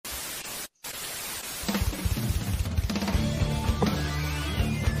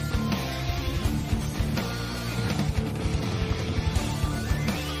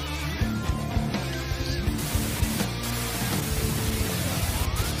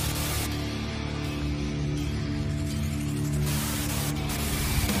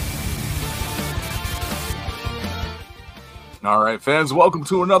All right, fans, welcome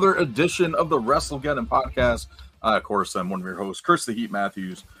to another edition of the WrestleGeddon podcast. Of course, I'm one of your hosts, Chris the Heat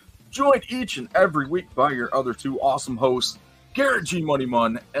Matthews, joined each and every week by your other two awesome hosts, Garrett G. Money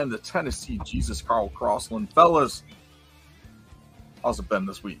Munn and the Tennessee Jesus Carl Crossland. Fellas, how's it been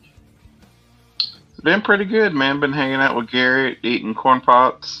this week? It's been pretty good, man. Been hanging out with Garrett, eating corn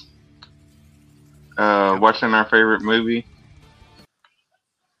pops, watching our favorite movie.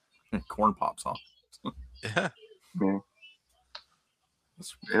 Corn pops, huh? Yeah.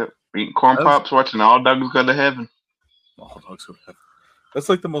 Yep. Eating corn pops, watching All Dogs Go to Heaven. All Dogs Go to Heaven. That's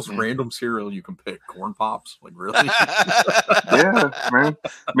like the most random cereal you can pick. Corn pops? Like, really? Yeah, man.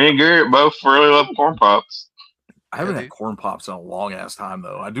 Me and Garrett both really love corn pops. I haven't had corn pops in a long ass time,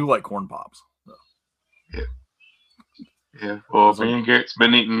 though. I do like corn pops. So. Yeah. Well, me and Garrett's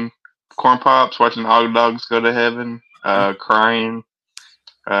been eating corn pops, watching All Dogs Go to Heaven, crying.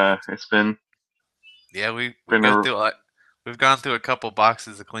 It's been. Yeah, we've gone through a couple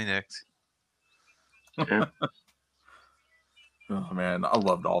boxes of Kleenex. Yeah. Oh man, I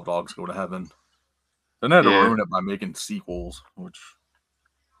loved All Dogs Go to Heaven. Then I had to ruin it by making sequels, which.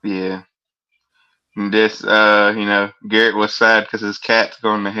 Yeah. And this, Garrett was sad because his cat's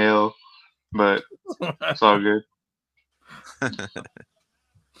going to hell, but it's all good.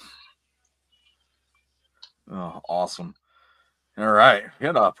 Oh, awesome. All right. We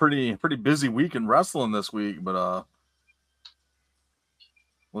had a pretty busy week in wrestling this week, but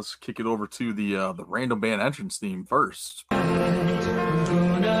let's kick it over to the random band entrance theme first.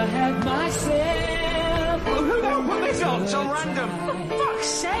 Gonna have myself. Well, who the hell put this on? So random. For fuck's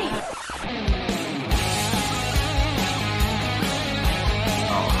sake.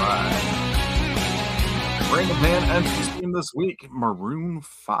 All right. Random band entrance theme this week, Maroon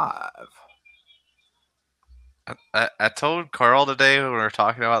 5. I told Carl today when we were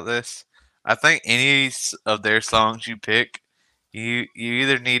talking about this, I think any of their songs you pick, you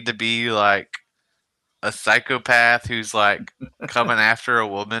either need to be like a psychopath who's like coming after a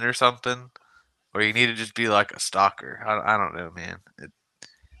woman or something, or you need to just be like a stalker. I don't know, man. It'd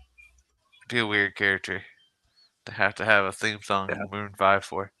be a weird character to have a theme song in Maroon 5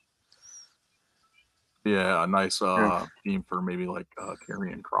 for. Yeah, a nice theme for maybe like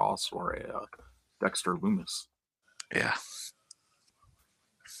Karrion Kross or a Dexter Lumis. Yeah.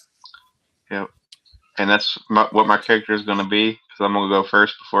 Yep. And that's what my character is going to be, because I'm going to go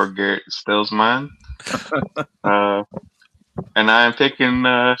first before Garrett steals mine. And I am picking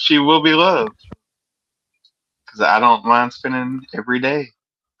She Will Be Loved, because I don't mind spending every day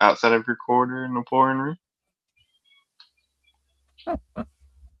outside of your quarter in the pouring room.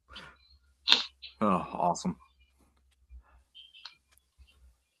 Oh, awesome.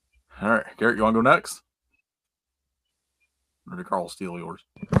 All right, Garrett, you want to go next? Or did Carl steal yours?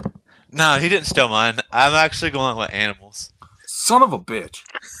 No, he didn't steal mine. I'm actually going with Animals. Son of a bitch.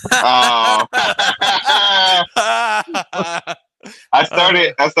 Oh. I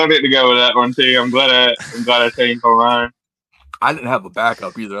started to go with that one too. I'm glad I changed my mind. I didn't have a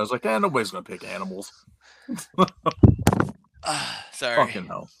backup either. I was like, nobody's gonna pick Animals. Sorry. Fucking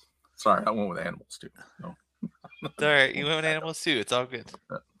hell. Sorry, I went with Animals too. No. It's all right. You went with Animals too. It's all good.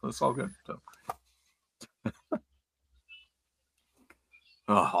 It's all good. So.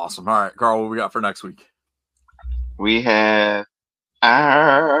 Oh, awesome. All right, Carl, what we got for next week? We have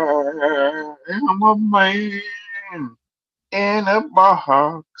I Am a Man in a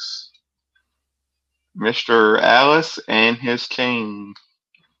Box. Mr. Alice and his King.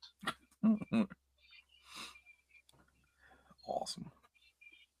 Awesome.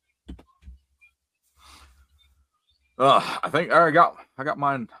 I think I got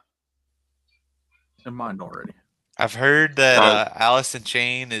mine in mind already. I've heard that Alice in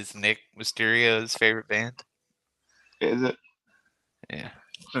Chains is Nick Mysterio's favorite band. Is it? Yeah.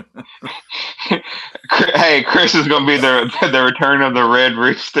 Hey, Chris is gonna be the return of the Red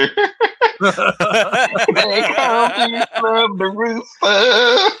Rooster. They come from the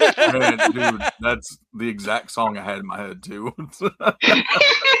rooster. Man, dude, that's the exact song I had in my head too.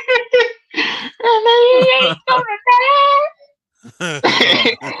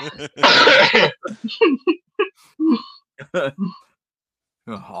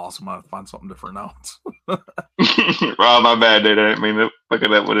 Awesome. I find something different now. Oh, my bad, dude. I didn't mean to look at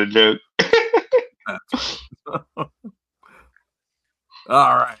that with a joke.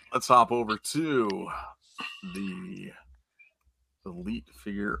 All right, let's hop over to the elite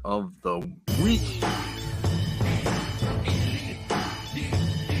figure of the week.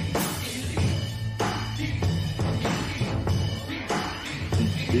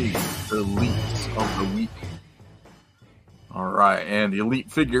 The elites of the week. All right, and the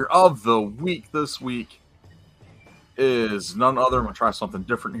elite figure of the week this week is none other. I'm going to try something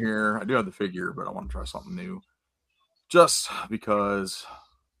different here. I do have the figure, but I want to try something new. Just because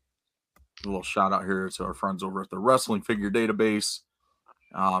a little shout out here to our friends over at the Wrestling Figure Database.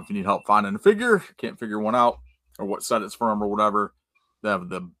 If you need help finding a figure, can't figure one out, or what set it's from or whatever, they have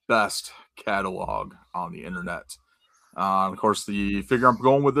the best catalog on the internet. Of course, the figure I'm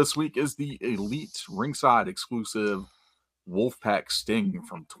going with this week is the Elite Ringside exclusive Wolfpack Sting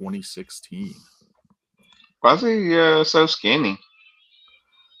from 2016. Why is he so skinny?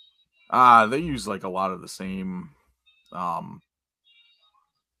 They use like a lot of the same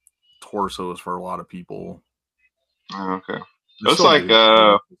torsos for a lot of people. Oh, okay. They're Looks still like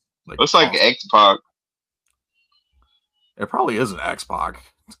good, looks like X-Pac. It probably is an X-Pac.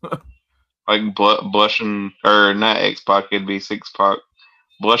 Like blushing, or not X-Pac, it'd be Six-Pac.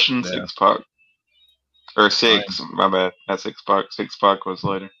 Blushing Yeah. Six-Pac. Or Six, my bad. That's Six-Pac. Six-Pac was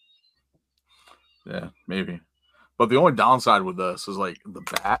later. Yeah, maybe. But the only downside with this is like the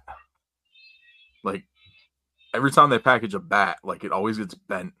bat. Like every time they package a bat, like it always gets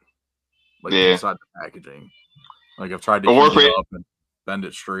bent. Like Yeah. inside the packaging. Like I've tried to Or heat if it it- up and bend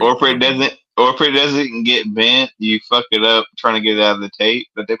it straight. Or if it doesn't get bent, you fuck it up trying to get it out of the tape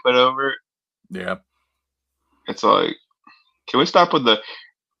that they put over it. Yeah. It's like, can we stop with the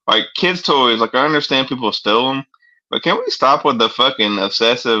like kids' toys? Like I understand people steal them, but can we stop with the fucking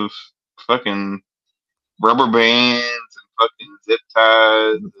obsessive fucking rubber bands and fucking zip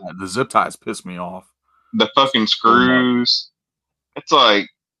ties, The zip ties piss me off. the fucking screws? It's like,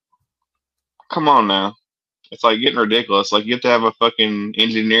 come on now. It's like getting ridiculous. Like you have to have a fucking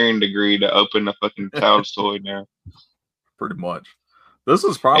engineering degree to open a fucking child's toy now. Pretty much. This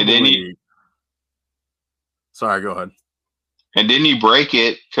is probably. And then Sorry, go ahead. And then you break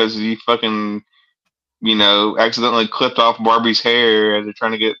it because you fucking, accidentally clipped off Barbie's hair as they're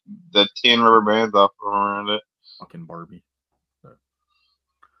trying to get the 10 rubber bands off around it. Fucking Barbie. That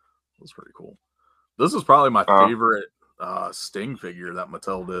was pretty cool. This is probably my favorite Sting figure that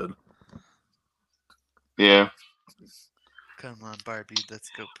Mattel did. Yeah. Come on, Barbie, let's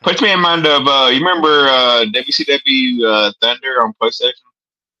go. Puts me in mind of, you remember WCW Thunder on PlayStation?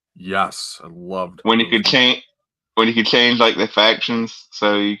 Yes, I loved When you could change like the factions,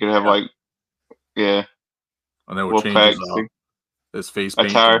 so you could have and they would Wolfpack, change his face paint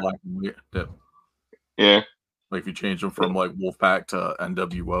attire. to black and white. Yeah. Yeah. Like if you change them from like Wolfpack to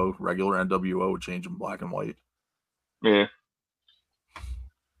NWO, regular NWO, would change them black and white. Yeah.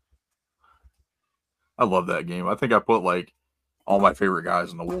 I love that game. I think I put like all my favorite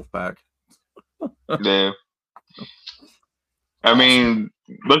guys in the Wolfpack. Yeah. I mean,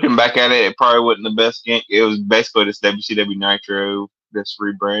 looking back at it, it probably wasn't the best game. It was basically this WCW Nitro that's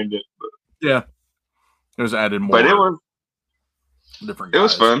rebranded. But Yeah. It was added more. But it was different it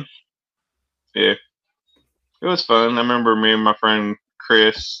was guys. fun. Yeah. It was fun. I remember me and my friend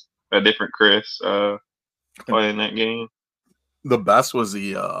Chris, a different Chris, playing that game. The best was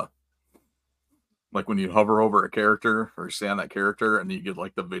the like when you hover over a character or stay on that character and you get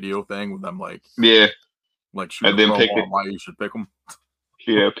like the video thing with them like Yeah. shooting And then a pick promo it. on why you should pick them.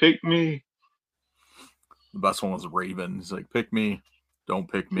 Yeah, pick me. The best one was Raven. He's like, pick me, don't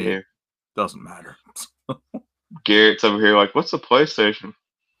pick me. Yeah. Doesn't matter. Garrett's over here like, what's a PlayStation?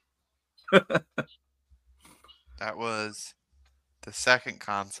 That was the second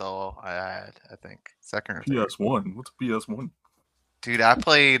console I had, I think. Second or third. PS1. What's a PS1? Dude, I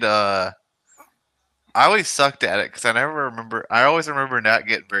played. I always sucked at it because I always remember not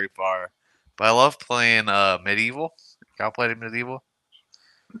getting very far. But I love playing Medieval. Y'all played Medieval?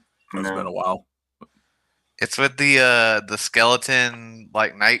 It's No. been a while. It's with the skeleton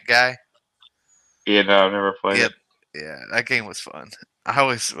like knight guy. Yeah, no, I've never played it. Yeah, that game was fun. I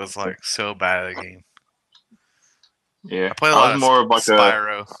always was like so bad at the game. Yeah. I played a I lot was of more of like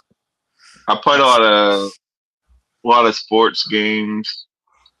Spyro. I played a lot of sports games.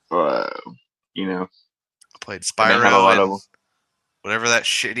 You know. I played And they had a lot Spyro of and them. whatever that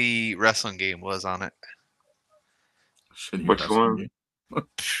shitty wrestling game was on it. Shitty Which wrestling one? game.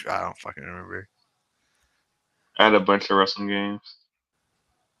 I don't fucking remember. I had a bunch of wrestling games.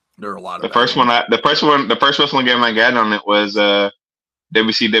 There are a lot of The bad first ones. the first wrestling game I got on it was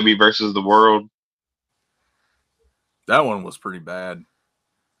WCW versus the World. That one was pretty bad.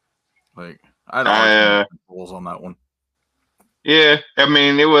 Like I I, had rules on that one. Yeah, I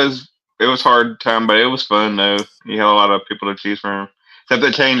mean it was hard time, but it was fun though. You had a lot of people to choose from. Except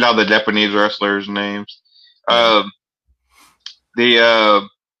they changed all the Japanese wrestlers' names. Yeah.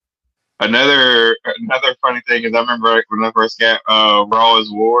 Another funny thing is I remember when I first got Raw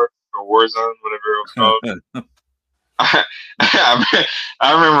is War or Warzone, whatever it was called.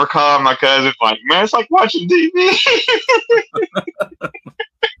 I remember calling my cousin like, man, it's like watching TV.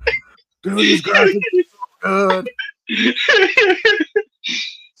 Dude, these graphics are good.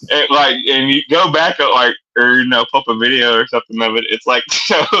 And you go back at or pop a video or something of it. It's like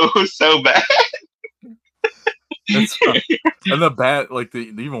so bad. And the bad, the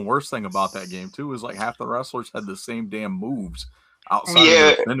even worse thing about that game too is half the wrestlers had the same damn moves outside of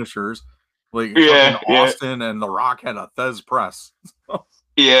their finishers. Austin and The Rock had a Thez press.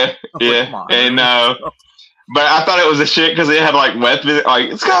 Yeah. And but I thought it was a shit because it had weapons.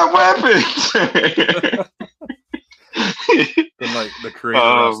 It's got weapons. And the creative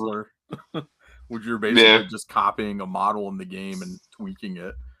wrestler, which you're basically just copying a model in the game and tweaking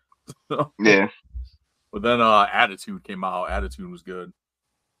it. Yeah. But then Attitude came out. Attitude was good.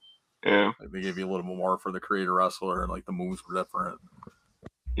 Yeah. They gave you a little bit more for the creator wrestler, and the moves were different.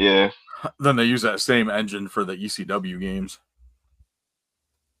 Yeah. Then they use that same engine for the ECW games.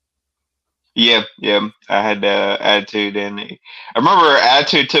 Yeah. I had Attitude, and I remember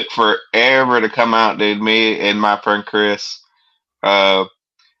Attitude took forever to come out, dude. Me and my friend Chris,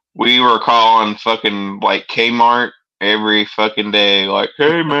 we were calling fucking Kmart every fucking day,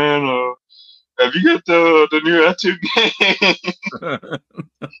 hey man, have you got the new Attitude game?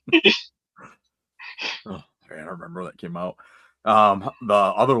 Oh, man, I remember that came out. The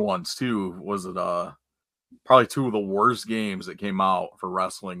other ones too was it probably two of the worst games that came out for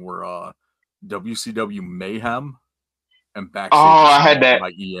wrestling were WCW Mayhem and Backstage. Oh, I had that by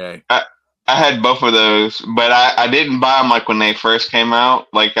EA. I had both of those, but I didn't buy them when they first came out.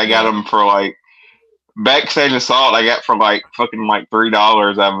 I got them for Backstage Assault. I got for fucking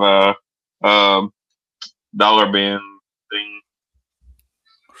 $3 of a dollar bin thing.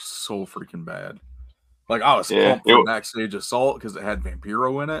 So freaking bad. I was pumped for Backstage Assault because it had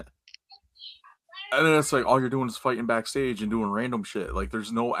Vampiro in it. And then it's all you're doing is fighting backstage and doing random shit.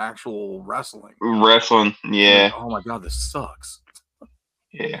 There's no actual wrestling. Yeah. Oh my god, this sucks.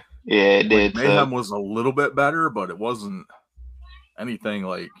 Yeah, it did. Mayhem was a little bit better, but it wasn't anything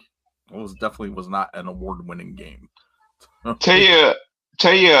definitely was not an award-winning game. Tell you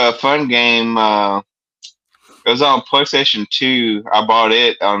a fun game. It was on PlayStation 2. I bought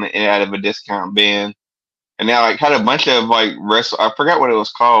it out of a discount bin, and now had a bunch of wrestle. I forgot what it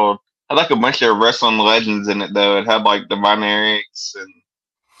was called. It had a bunch of wrestling legends in it though. It had Divine Eric's and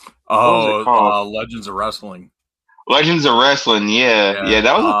Legends of Wrestling. Legends of Wrestling, yeah.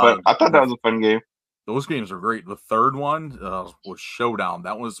 That was a fun. I thought that was a fun game. Those games are great. The third one was Showdown.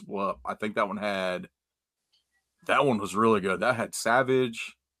 That was I think that one was really good. That had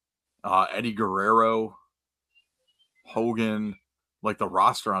Savage, Eddie Guerrero, Hogan. The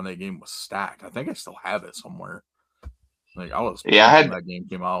roster on that game was stacked. I think I still have it somewhere. I was when that game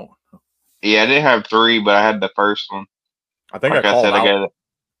came out. Yeah, I didn't have 3, but I had the first one. I think I called out.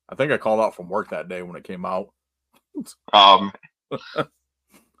 I think I called out from work that day when it came out.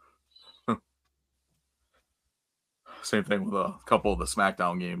 Same thing with a couple of the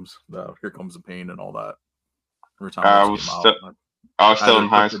SmackDown games. The Here Comes the Pain and all that. Every time I was still in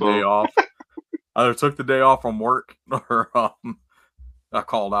high school. Either took the day off from work or I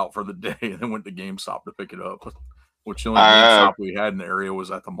called out for the day and then went to GameStop to pick it up. Which the only GameStop we had in the area was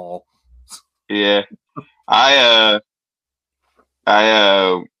at the mall. Yeah, I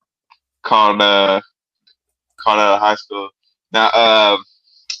called out of high school. Now,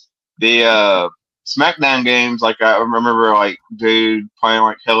 the SmackDown games, I remember, dude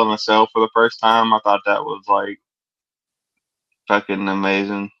playing Hell in a Cell for the first time. I thought that was fucking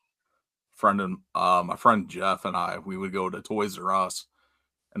amazing. My friend Jeff and we would go to Toys R Us,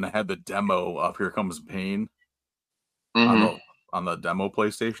 and they had the demo of Here Comes Pain. Mm-hmm. On the demo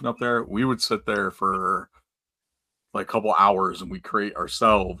PlayStation up there. We would sit there for a couple hours and we create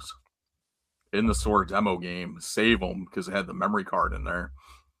ourselves in the store demo game, save them because it had the memory card in there.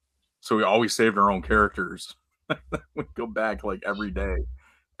 So we always saved our own characters. We'd go back every day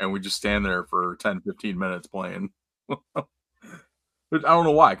and we just stand there for 10, 15 minutes playing. But I don't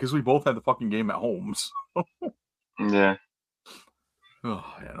know why, because we both had the fucking game at home. So. Yeah.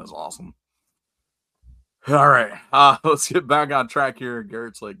 Oh, yeah, that was awesome. All right, let's get back on track here.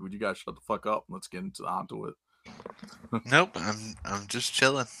 Garrett's would you guys shut the fuck up? Let's get onto it. Nope, I'm just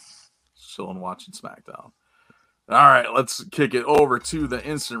chilling. Chilling, watching SmackDown. All right, let's kick it over to the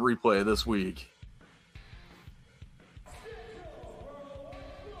instant replay this week.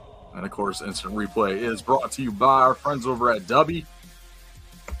 And of course, instant replay is brought to you by our friends over at Dubby.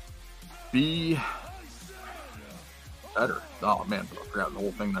 Be better. Oh man, I forgot the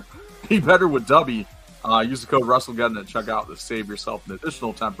whole thing there. Be better with Dubby. Use the code WrestleGeddon at checkout to save yourself an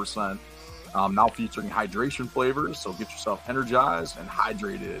additional 10% now featuring hydration flavors. So get yourself energized and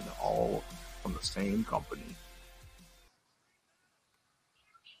hydrated, all from the same company.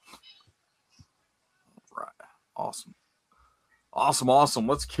 Right. Awesome. Awesome.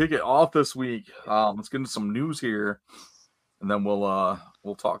 Let's kick it off this week. Let's get into some news here, and then we'll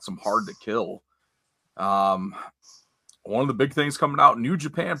talk some Hard to Kill. One of the big things coming out, New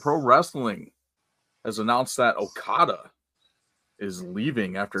Japan Pro Wrestling has announced that Okada is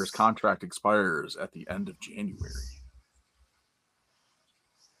leaving after his contract expires at the end of January.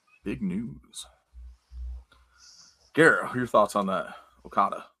 Big news. Garrett, what are your thoughts on that,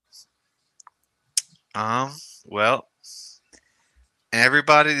 Okada? Well,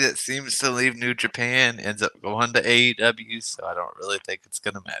 everybody that seems to leave New Japan ends up going to AEW, so I don't really think it's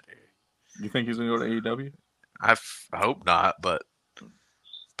going to matter. You think he's going to go to AEW? I hope not, but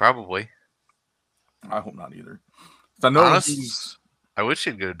probably. I hope not either. I know I wish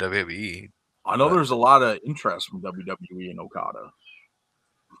he'd go to WWE. I know there's a lot of interest from WWE and Okada.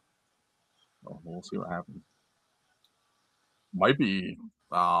 So we'll see what happens. Might be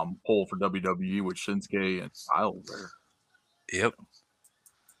pull for WWE with Shinsuke and Styles there. Yep.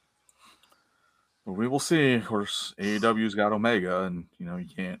 But we will see. Of course, AEW's got Omega, and you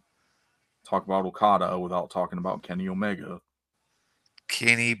can't talk about Okada without talking about Kenny Omega.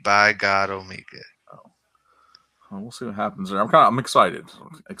 Kenny by God Omega. Well, we'll see what happens there. I'm excited.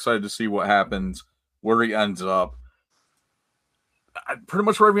 Excited to see what happens, where he ends up. Pretty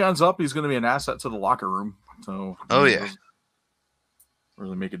much wherever he ends up, he's going to be an asset to the locker room. So, really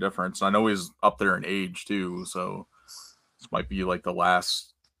make a difference. I know he's up there in age too, so this might be like the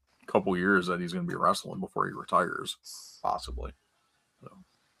last couple years that he's going to be wrestling before he retires, possibly. So,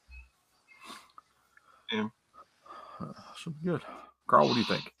 yeah, should be good. Carl, what do you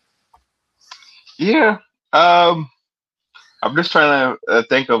think? Yeah. I'm just trying to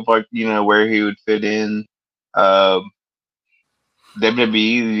think of where he would fit in.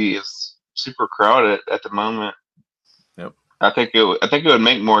 WWE is super crowded at the moment. Yep. I think it would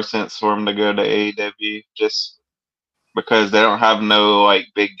make more sense for him to go to AEW just because they don't have no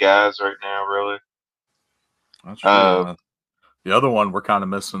big guys right now, really. That's true. The other one we're kind of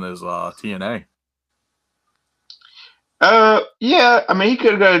missing is TNA. Yeah. I mean, he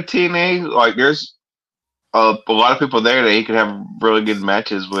could go to TNA. There's a lot of people there that he could have really good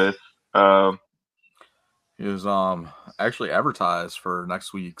matches with. He was actually advertised for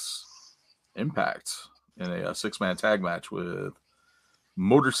next week's Impact in a 6-man tag match with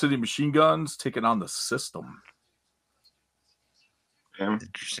Motor City Machine Guns taking on the System. Yeah. I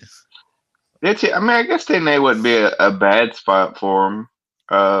mean, I guess TNA wouldn't be a bad spot for him,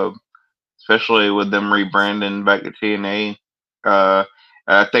 especially with them rebranding back to TNA.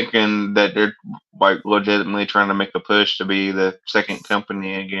 Thinking that they're legitimately trying to make a push to be the second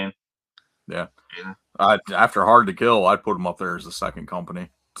company again. Yeah. After Hard to Kill, I'd put them up there as the second company.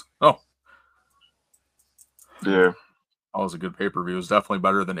 Oh. Yeah. That was a good pay-per-view. It was definitely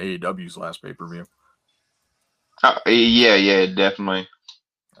better than AEW's last pay-per-view. Yeah, definitely.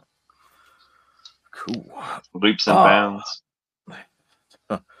 Cool. Leaps and bounds.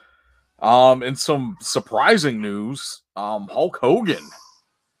 And some surprising news, Hulk Hogan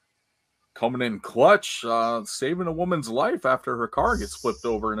coming in clutch, saving a woman's life after her car gets flipped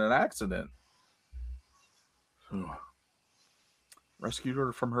over in an accident. Rescued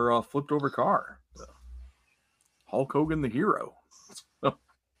her from her flipped over car. Hulk Hogan, the hero.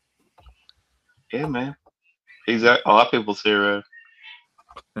 Yeah, man. He's a lot of people's hero.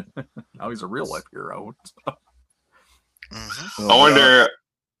 Now he's a real life hero. I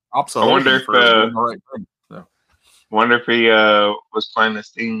wonder if he was playing the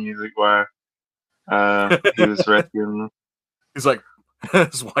Sting music while he was rescuing him. He's like,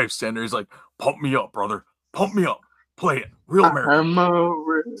 his wife's standing there. He's like, "Pump me up, brother. Pump me up. Play it. Real American." I'm a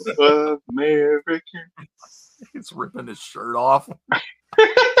real American. He's ripping his shirt off.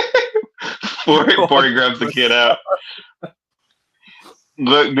 before he grabs the kid out.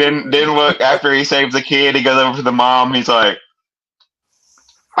 Look, after he saves the kid, he goes over to the mom. He's like,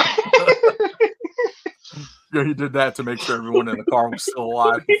 yeah, he did that to make sure everyone in the car was still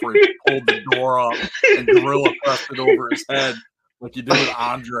alive before he pulled the door up and gorilla pressed it over his head like you did with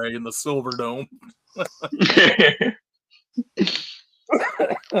Andre in the Silverdome.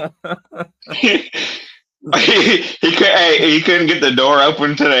 he couldn't get the door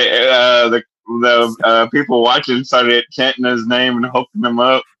open to the people watching started chanting his name and hooking him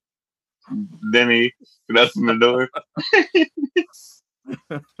up. Then he could open the door.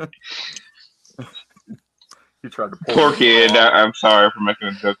 He tried to pull poor kid. I'm sorry for making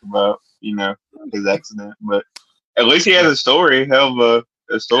a joke about his accident, but at least he has a story. Hell of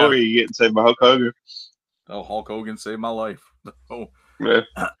story getting saved by Hulk Hogan. Oh, Hulk Hogan saved my life. Oh, Yeah.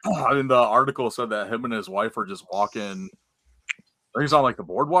 in the article said that him and his wife were just walking. I think it's on like the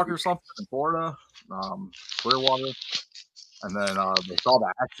boardwalk or something in Florida, Clearwater. And then they saw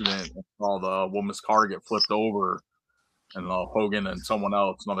the accident and saw the woman's car get flipped over. And Hogan and someone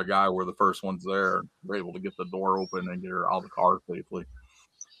else, another guy, were the first ones there. Were able to get the door open and get her out of the car safely.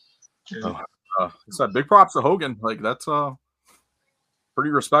 Yeah. So, it's that big props to Hogan. Like, that's pretty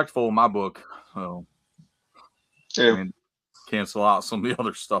respectful in my book. So, Yeah. I mean, cancel out some of the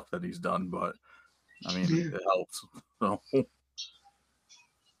other stuff that he's done, but I mean, Yeah. it helps. So,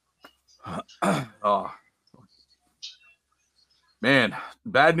 oh. Man,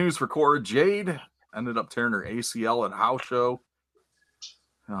 bad news for Cora Jade. Ended up tearing her ACL at house show.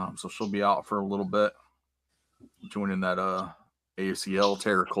 So she'll be out for a little bit, joining that ACL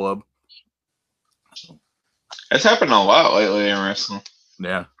terror club. It's happened a lot lately in wrestling.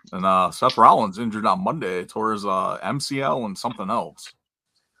 Yeah. And Seth Rollins injured on Monday, tore his MCL and something else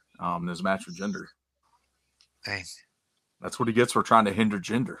in his match with Jinder. Dang. That's what he gets for trying to hinder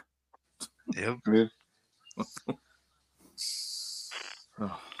Jinder. Yep. Yeah. A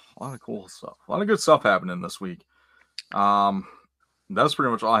lot of cool stuff. A lot of good stuff happening this week. That's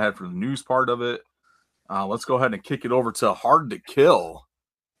pretty much all I had for the news part of it. Let's go ahead and kick it over to Hard to Kill.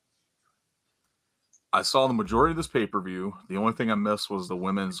 I saw the majority of this pay-per-view. The only thing I missed was the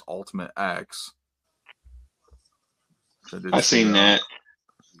Women's Ultimate X. I seen that.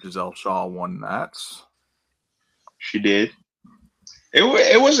 Giselle Shaw won that. She did. It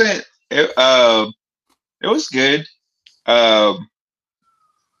wasn't. It was good.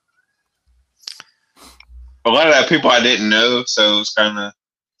 A lot of that people I didn't know, so it was kind of,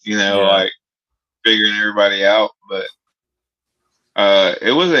 like figuring everybody out. But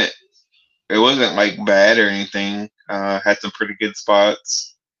it wasn't like bad or anything. Had some pretty good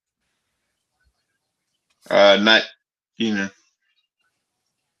spots. Not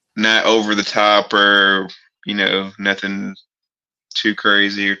not over the top or nothing too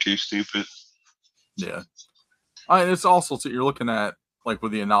crazy or too stupid. Yeah. It's also you're looking at like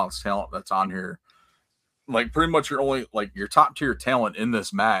with the announced talent that's on here. Like pretty much your only your top tier talent in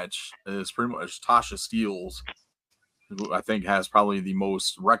this match is pretty much Tasha Steelz, who I think has probably the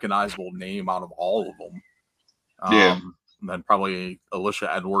most recognizable name out of all of them. And then probably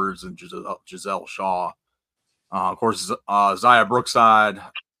Alicia Edwards and Giselle Shaw. Of course, Zaya Brookside,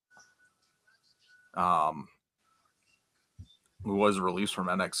 who was released from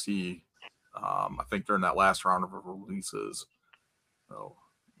NXT. I think during that last round of releases. So,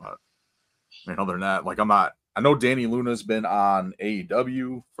 but I mean, other than that, I know Danny Luna's been on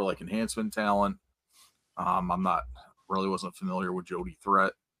AEW for like enhancement talent. Wasn't familiar with Jody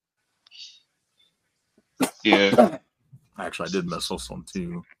Threat. Yeah. Actually, I did miss this one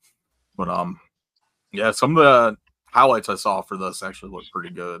too. But yeah, some of the highlights I saw for this actually looked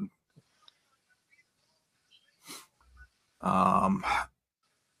pretty good.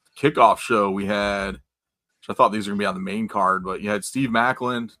 Kickoff show we had, which I thought these were gonna be on the main card, but you had Steve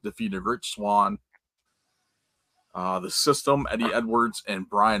Maclin defeated Rich Swann. The System, Eddie Edwards and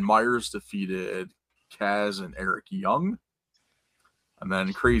Brian Myers defeated Kaz and Eric Young. And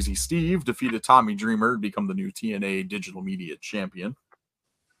then Crazy Steve defeated Tommy Dreamer to become the new TNA Digital Media Champion.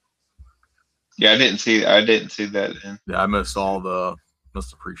 Yeah, I didn't see that then. Yeah, I missed the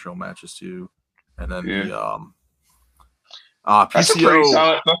pre-show matches too. And then the PCO. That's a pretty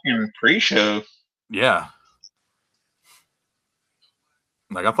solid fucking pre-show. Yeah.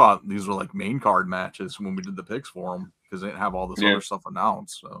 Like I thought these were like main card matches when we did the picks for them because they didn't have all this other stuff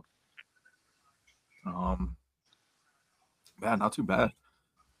announced. So, yeah, not too bad.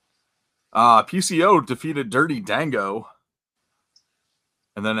 PCO defeated Dirty Dango,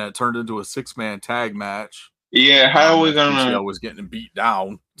 and then it turned into a 6-man tag match. Yeah, how are we gonna? PCO was getting beat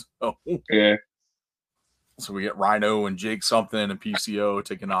down. So. Yeah. So we get Rhino and Jake something and PCO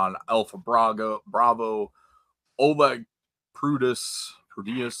taking on Alpha Bravo, Oleg Proteus,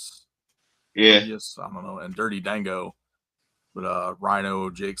 yeah, I don't know, and Dirty Dango. But Rhino,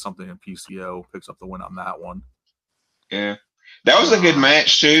 Jake something, and PCO picks up the win on that one. Yeah, that was a good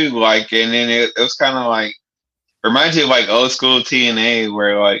match too. Like, and then it was kind of like reminds you of like old school TNA,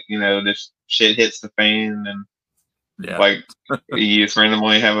 where this shit hits the fan and you just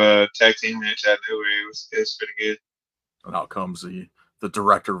randomly have a tag team match out of nowhere. It was pretty good. And out comes the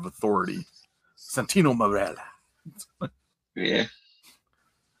director of authority, Santino Marella. Yeah.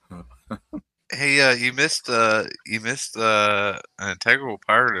 Hey, you missed an integral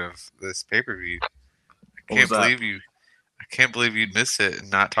part of this pay-per-view. I can't believe you'd miss it and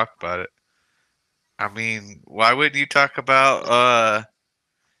not talk about it. I mean, why wouldn't you talk about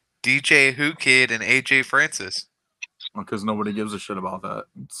DJ Who Kid and AJ Francis. Because nobody gives a shit about that.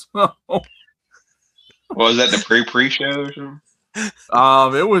 So, Was that the pre-show or something?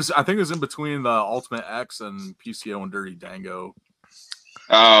 it was. I think it was in between the Ultimate X and PCO and Dirty Dango.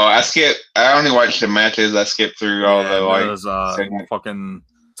 Oh, I only watched the matches. I skipped through all the it was fucking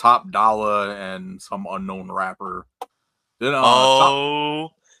Top Dollar and some unknown rapper. Then,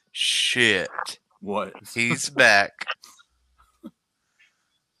 shit! What? He's back.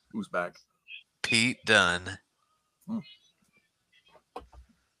 Who's back? Pete Dunne.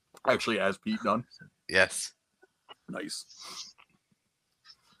 Actually, as Pete Dunne. Yes. Nice.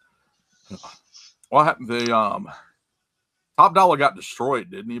 What happened? The Top Dollar got destroyed,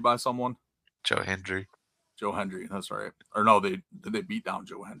 didn't he, by someone? Joe Hendry. Joe Hendry, that's right. Or no, did they beat down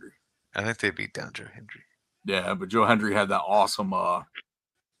Joe Hendry? I think they beat down Joe Hendry. Yeah, but Joe Hendry had that awesome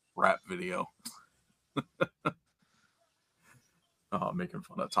rap video. Making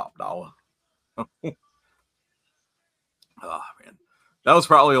fun of Top Dollar. Oh man. That was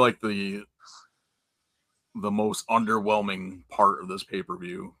probably like the most underwhelming part of this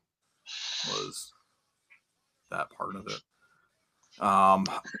pay-per-view was that part of it.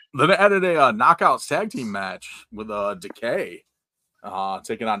 Then they added a Knockouts tag team match with Decay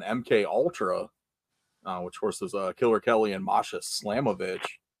taking on MK Ultra, which of course is Killer Kelly and Masha Slamovich.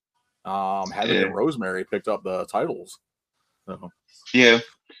 Havoc and Rosemary picked up the titles. So. Yeah,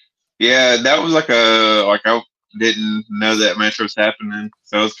 that was like I didn't know that match was happening,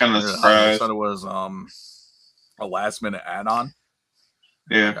 so I was kind of surprised. I thought it was a last minute add-on.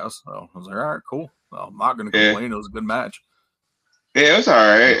 Yeah, so I was like, all right, cool. Well, I'm not going to complain. It was a good match. Yeah, it was all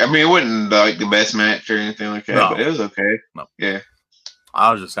right. I mean, it wasn't like the best match or anything like that, but it was okay. No. Yeah.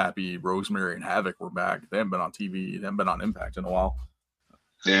 I was just happy Rosemary and Havoc were back. They haven't been on TV. They haven't been on Impact in a while.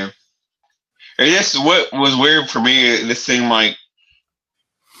 Yeah. I guess what was weird for me, this seemed like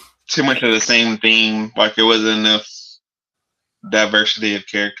too much of the same theme. Like it wasn't enough diversity of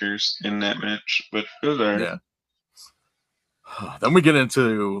characters in that match, but it was all right. Yeah. Then we get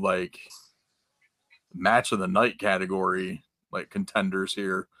into like match of the night category, like contenders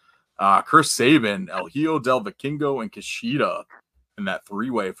here. Chris Sabin, El Hijo del Vikingo, and Kushida in that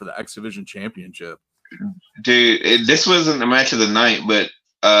three-way for the X Division Championship. Dude, this wasn't the match of the night, but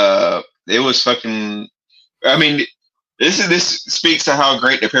it was fucking. I mean, this speaks to how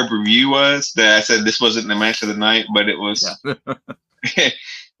great the pay-per-view was. That I said this wasn't the match of the night, but it was.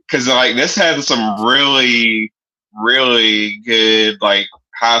 Because like this had some really, really good like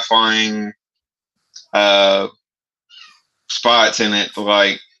high-flying spots in it,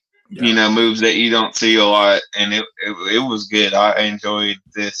 like moves that you don't see a lot, and it was good. I enjoyed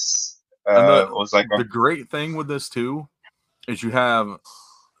this. The great thing with this too is you have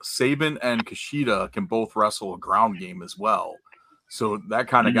Sabin and Kushida can both wrestle a ground game as well, so that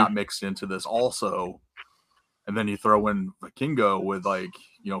kind of got mixed into this also. And then you throw in Vikingo with like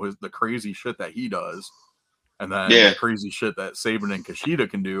the crazy shit that he does, and then the crazy shit that Sabin and Kushida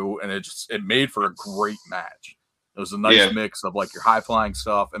can do, and it made for a great match. It was a nice mix of like your high flying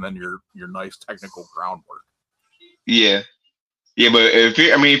stuff and then your nice technical groundwork. Yeah, but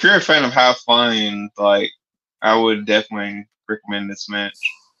if you're a fan of high flying, like I would definitely recommend this match.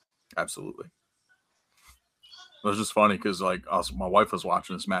 Absolutely. It was just funny because like my wife was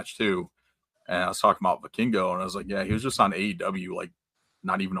watching this match too, and I was talking about Vikingo, and I was like, yeah, he was just on AEW like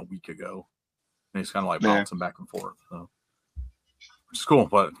not even a week ago, and he's kind of like bouncing back and forth, so which is cool.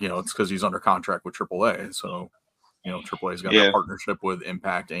 But it's because he's under contract with AAA, so AAA's got that partnership with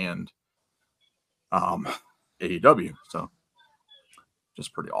Impact and AEW, so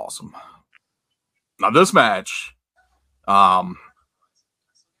just pretty awesome. Now this match,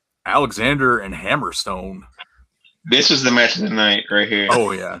 Alexander and Hammerstone. This was the match of the night right here.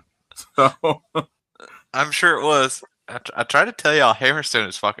 Oh yeah. So I'm sure it was. I tried to tell y'all Hammerstone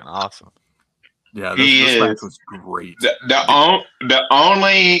is fucking awesome. Yeah, this match was great. The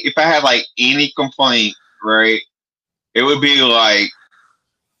only, if I had like any complaint, right, it would be like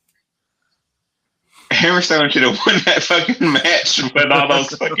Hammerstone should have won that fucking match with all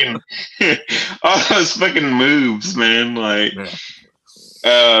those fucking moves, man. Like,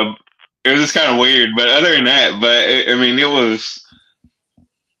 it was just kind of weird. But other than that,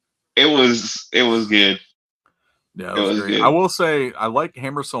 it was good. Yeah, it was great. Good. I will say I like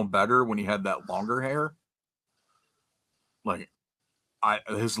Hammerstone better when he had that longer hair. Like,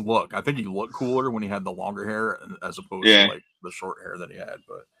 his look. I think he looked cooler when he had the longer hair as opposed to like the short hair that he had,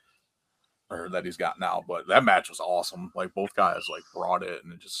 or that he's got now. But that match was awesome. Like both guys like brought it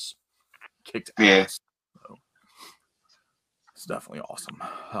and it just kicked ass. So, it's definitely awesome.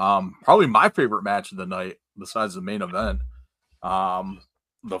 Probably my favorite match of the night besides the main event.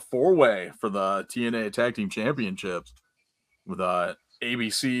 the 4-way for the TNA Tag Team Championships with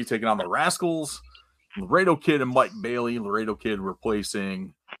ABC taking on the Rascals, Laredo Kid and Mike Bailey. Laredo Kid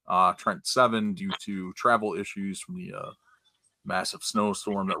replacing Trent Seven due to travel issues from the massive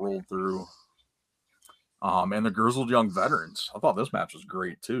snowstorm that rolled through. And the Grizzled Young Veterans. I thought this match was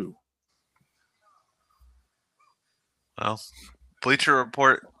great too. Well, Bleacher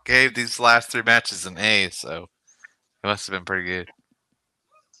Report gave these last 3 matches an A, so it must have been pretty good.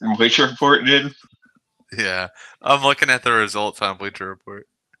 Bleacher Report did? Yeah. I'm looking at the results on Bleacher Report.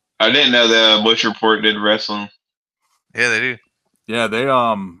 I didn't know the Bleacher Report did wrestling. Yeah, they do. Yeah, they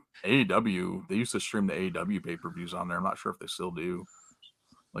AEW, they used to stream the AEW pay-per-views on there. I'm not sure if they still do.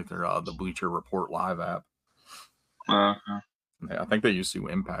 Like their the Bleacher Report live app. Yeah, I think they used to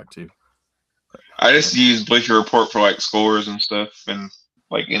Impact too. I just use Bleacher Report for like scores and stuff and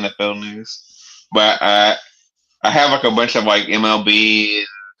like NFL news. But I have like a bunch of like MLB and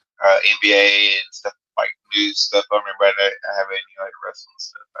NBA and stuff, like news stuff on there, but I have any like wrestling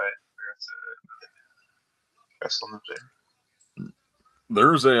stuff. Wrestling there.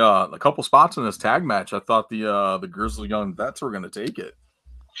 There's a couple spots in this tag match. I thought the Grizzly Young Vets were going to take it.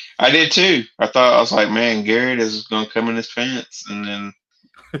 I did too. I was like, man, Garrett is going to come in his pants, and then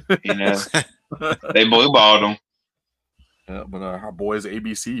they blue balled him. Yeah, but our boys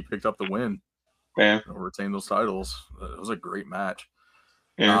ABC picked up the win. Yeah, retained those titles. It was a great match.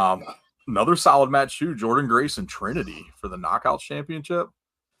 Yeah. Another solid match too. Jordan Grace and Trinity for the Knockouts Championship.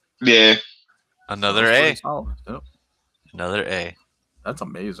 Yeah, another A. Yep. Another A. That's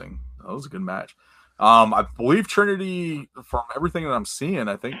amazing. That was a good match. I believe Trinity, from everything that I'm seeing,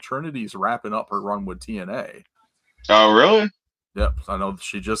 I think Trinity's wrapping up her run with TNA. Oh, really? Yep. I know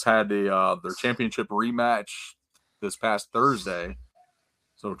she just had their championship rematch this past Thursday.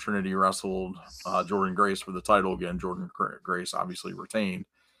 So Trinity wrestled Jordan Grace for the title again. Jordan Grace obviously retained.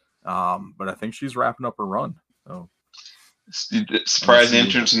 But I think she's wrapping up her run. So surprise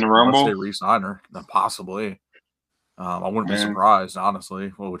entrance in the Rumble. They re-sign her, possibly. I wouldn't be surprised,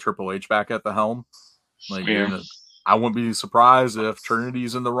 honestly. Well, with Triple H back at the helm, I wouldn't be surprised if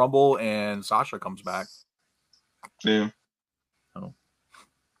Trinity's in the Rumble and Sasha comes back. Yeah. Oh.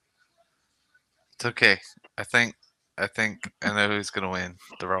 It's okay. I think I know who's gonna win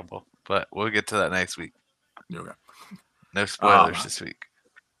the Rumble, but we'll get to that next week. Okay. No spoilers this week.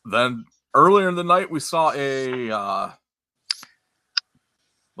 Then earlier in the night, we saw a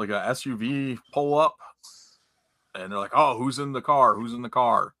SUV pull up, and they're like, "Oh, who's in the car? Who's in the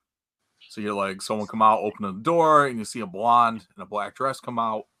car?" So you like someone come out, open the door, and you see a blonde in a black dress come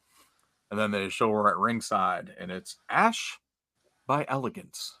out, and then they show her at ringside, and it's Ash by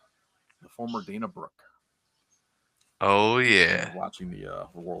Elegance, the former Dana Brooke. Oh yeah, watching the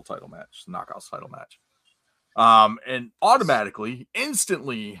world title match, the Knockouts title match. And automatically,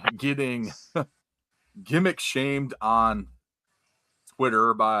 instantly getting gimmick shamed on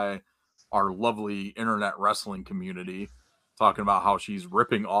Twitter by our lovely internet wrestling community, talking about how she's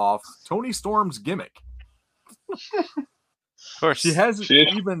ripping off Toni Storm's gimmick. Of course. She hasn't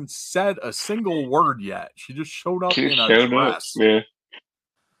even said a single word yet. She just showed up in a dress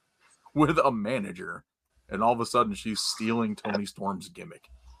with a manager, and all of a sudden she's stealing Toni Storm's gimmick.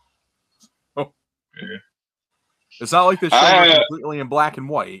 Oh. Yeah. It's not like the show was completely in black and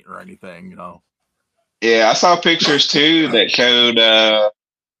white or anything, Yeah, I saw pictures too that showed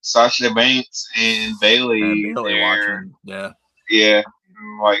Sasha Banks and Bailey watching. Yeah,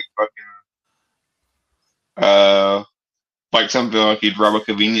 like fucking like something like you'd rob a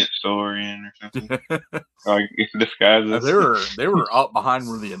convenience store in or something. Like disguises. They were up behind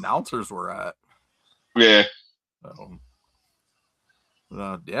where the announcers were at. Yeah.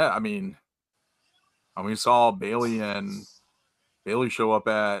 I mean, we saw Bailey show up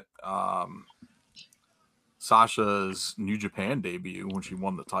at Sasha's New Japan debut when she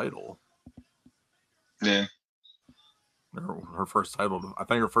won the title. Yeah. Her first title, I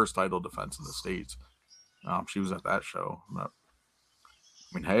think her first title defense in the States. She was at that show. But,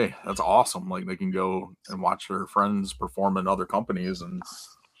 I mean, hey, that's awesome. Like, they can go and watch their friends perform in other companies, and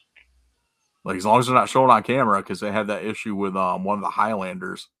like, as long as they're not showing on camera, because they had that issue with one of the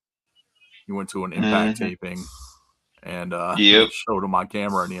Highlanders. He went to an Impact taping, and showed him on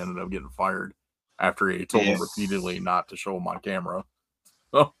camera, and he ended up getting fired after he told him repeatedly not to show him on camera.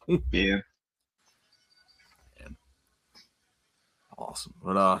 Yeah. Man. Awesome.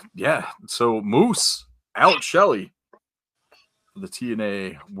 But so Moose, Alex Shelley for the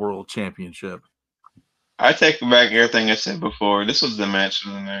TNA World Championship. I take back everything I said before. This was the match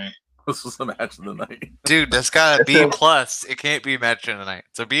of the night. This was the match of the night. Dude, that's got a B+. It can't be match of the night.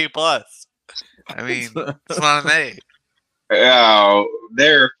 It's a B+. I mean, it's not an A. Yeah,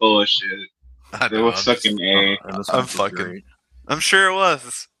 they're full of shit. I It know. was fucking A. And this I'm match was fucking- great. I'm sure it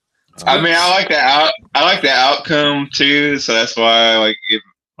was. I mean, I like the outcome too, so that's why like it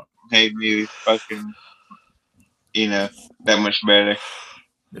made me fucking, that much better.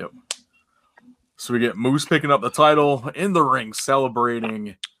 Yep. So we get Moose picking up the title in the ring,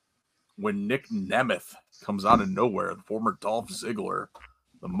 celebrating when Nick Nemeth comes out of nowhere, the former Dolph Ziggler,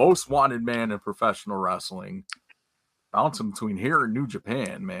 the most wanted man in professional wrestling, bouncing between here and New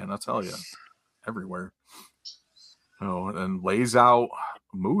Japan, man. I tell you, everywhere. Oh, and lays out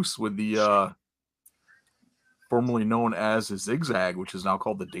Moose with the formerly known as the Zigzag, which is now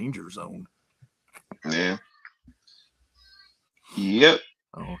called the Danger Zone. Yeah. Yep.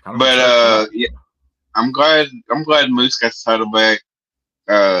 Oh, kind of But exciting. yeah, I'm glad Moose got the title back.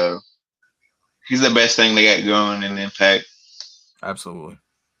 He's the best thing they got going in Impact. Absolutely.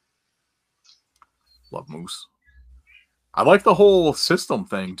 Love Moose. I like the whole system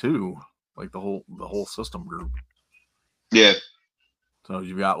thing too. Like the whole system group. Yeah. So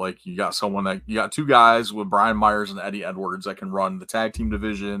you got someone that you got two guys with Brian Myers and Eddie Edwards that can run the tag team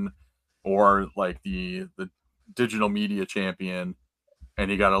division or like the digital media champion, and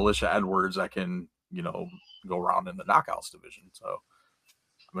you got Alicia Edwards that can, go around in the knockouts division. So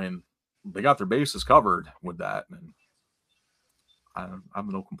I mean, they got their bases covered with that, and I have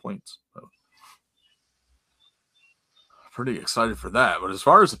no complaints. So pretty excited for that. But as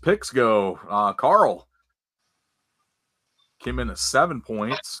far as the picks go, Carl came in at 7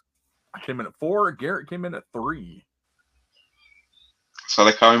 points. I came in at 4. Garrett came in at 3. So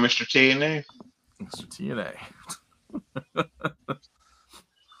they call me Mr. TNA. Mr.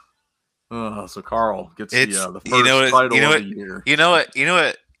 TNA. So Carl gets the first title of the year. You know what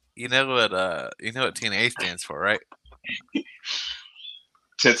TNA stands for, right?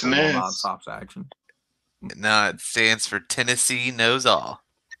 Tits and ass. Non-stops action. No, it stands for Tennessee Knows All.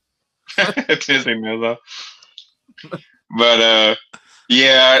 Tennessee knows all. But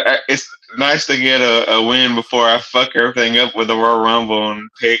yeah, it's nice to get a win before I fuck everything up with the Royal Rumble and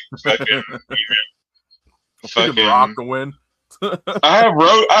pick fucking. Fucking Brock to win. I have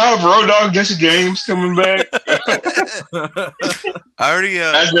Road Dogg Jesse James coming back. I already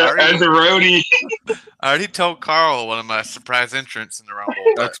as a roadie. I already told Carl one of my surprise entrants in the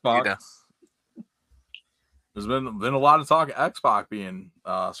Rumble. X-Pac. There's been a lot of talk of X-Pac being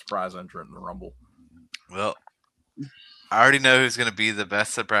surprise entrant in the Rumble. Well, I already know who's going to be the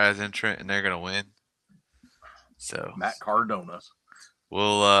best surprise entrant, and they're going to win. So Matt Cardona.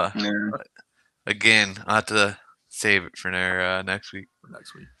 We'll again, I'll have to save it for next week.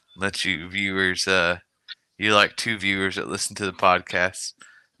 Let you viewers, you like 2 viewers that listen to the podcast,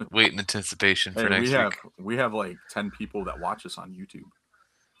 wait in anticipation for next week. We have like 10 people that watch us on YouTube.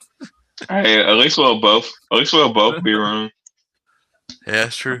 Hey, at least we'll both be wrong. Yeah,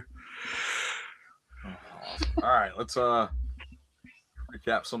 that's true. All right, let's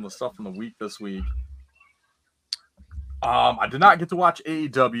recap some of the stuff from the week this week. I did not get to watch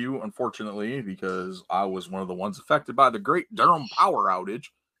AEW, unfortunately, because I was one of the ones affected by the Great Durham power outage.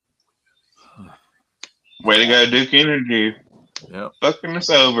 Way to go, Duke Energy. Yep. Fucking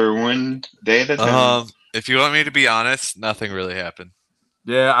us over one day at a time. If you want me to be honest, nothing really happened.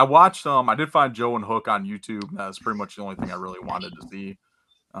 Yeah, I watched I did find Joe and Hook on YouTube. That's pretty much the only thing I really wanted to see.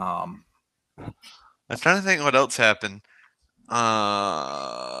 I'm trying to think what else happened.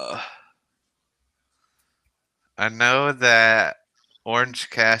 I know that Orange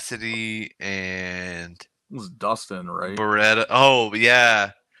Cassidy and it was Dustin, right? Beretta. Oh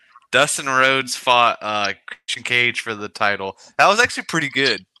yeah, Dustin Rhodes fought Christian Cage for the title. That was actually pretty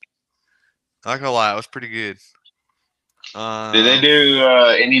good. Not gonna lie, it was pretty good. Did they do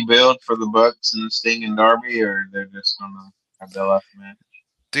any build for the Bucks and Sting and Darby, or they're just gonna have their last match?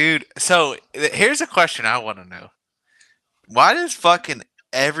 Dude, so here's a question I want to know. Why does fucking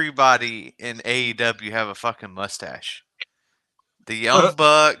everybody in AEW have a fucking mustache? The Young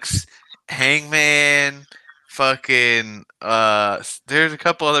Bucks, Hangman, fucking there's a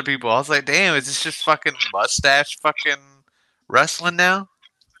couple other people. I was like, damn, is this just fucking mustache fucking wrestling now?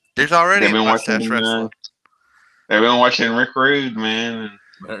 There's already a mustache wrestling. They've been watching Rick Rude, man.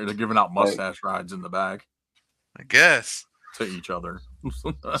 They're giving out mustache rides in the back. I guess. To each other.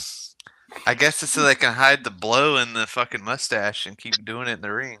 I guess it's so they can hide the blow in the fucking mustache and keep doing it in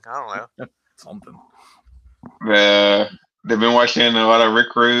the ring. I don't know. Something. They've been watching a lot of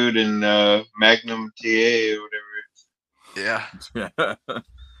Rick Rude and Magnum TA or whatever. Yeah.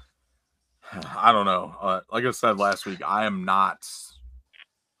 I don't know. Like I said last week, I am not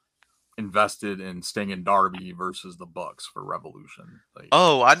invested in Sting and Darby versus the Bucks for Revolution.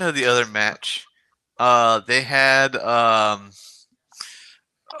 Oh, I know the other match. They had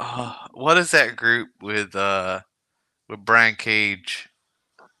What is that group with Brian Cage?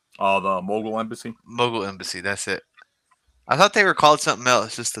 The Mogul Embassy. Mogul Embassy. That's it. I thought they were called something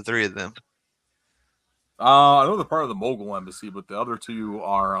else. Just the three of them. I know they're part of the Mogul Embassy, but the other two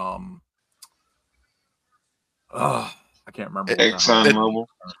are I can't remember. ExxonMobil.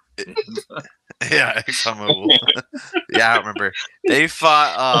 Yeah, ExxonMobil. Yeah, I remember. They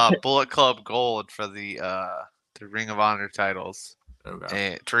fought Bullet Club Gold for the Ring of Honor titles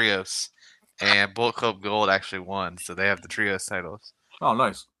Okay. and trios, and Bullet Club Gold actually won, so they have the trios titles. Oh,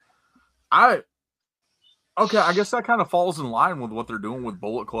 nice. Okay, I guess that kind of falls in line with what they're doing with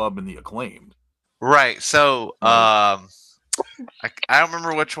Bullet Club and the Acclaimed. Right. So, I don't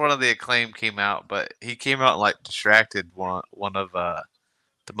remember which one of the Acclaim came out, but he came out and, like, distracted one of the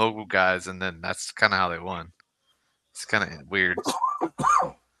Mogul guys, and then that's kind of how they won. It's kind of weird,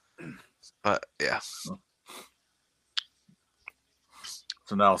 but yeah.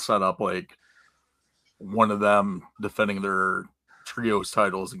 So now set up like one of them defending their trios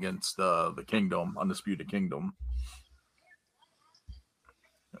titles against the Kingdom, Undisputed Kingdom.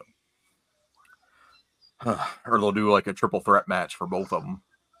 Or they'll do like a triple threat match for both of them.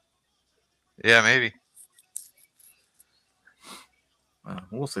 Yeah, maybe.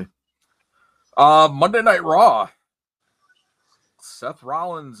 We'll see. Monday Night Raw. Seth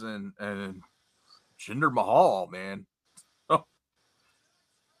Rollins and Jinder Mahal, man. Oh.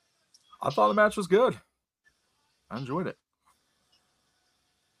 I thought the match was good. I enjoyed it.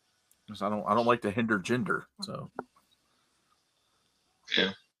 Because I don't like to hinder Jinder, so.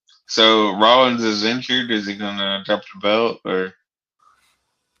 Yeah. So Rollins is injured. Is he gonna drop the belt or?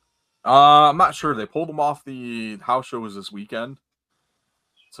 I'm not sure. They pulled him off the house shows this weekend,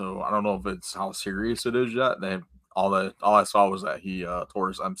 so I don't know if it's how serious it is yet. All I saw was that he tore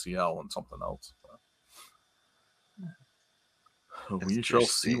his MCL and something else. We shall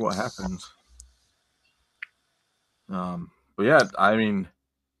see what happens. But yeah, I mean,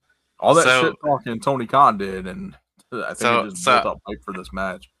 all that shit talking Tony Khan did, and I think it just built up hype for this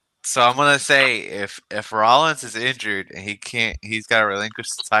match. So I'm gonna say if Rollins is injured and he's got to relinquish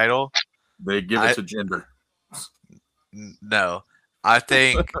the title, they give it to Jinder. No, I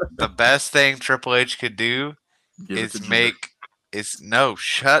think the best thing Triple H could do is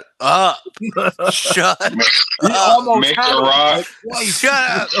shut up, shut up, almost make the Rock, shut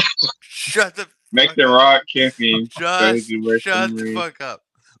up, shut the make the Rock champion. Shut the fuck up.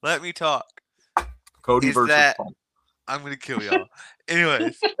 Let me talk. Cody versus Punk. I'm gonna kill y'all.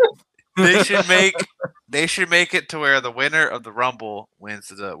 Anyways, they should make it to where the winner of the Rumble wins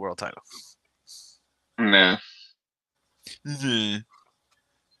the world title. No. I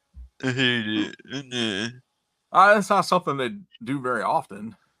hate it. That's not something they do very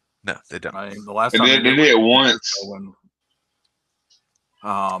often. No, they don't. I mean, the last time they did it once.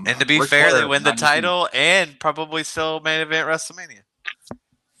 And to be fair, they win the title and probably still main event WrestleMania.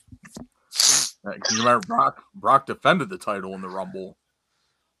 Because you remember Brock defended the title in the Rumble.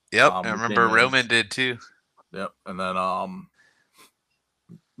 Yep, I remember Roman did too. Yep, and then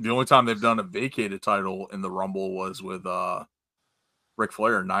the only time they've done a vacated title in the Rumble was with Ric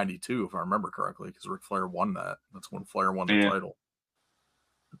Flair in '92, if I remember correctly, because Ric Flair won that. That's when Flair won the title.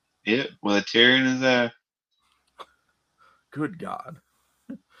 Yeah, with a tear in his eye. Good God.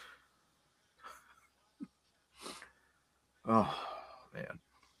 Oh man.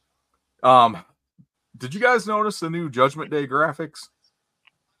 Did you guys notice the new Judgment Day graphics?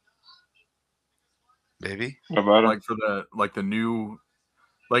 Maybe. Like for the new,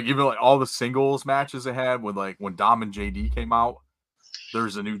 like even like all the singles matches they had with like when Dom and JD came out,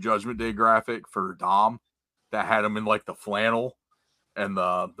 there's a new Judgment Day graphic for Dom that had him in like the flannel and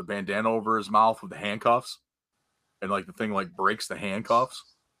the bandana over his mouth with the handcuffs, and like the thing like breaks the handcuffs.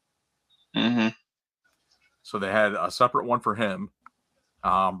 Mm-hmm. So they had a separate one for him.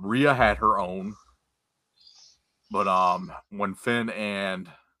 Rhea had her own, but when Finn and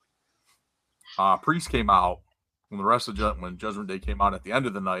Priest came out, when Judgment Day came out at the end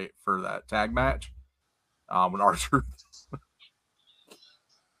of the night for that tag match, when R-Truth,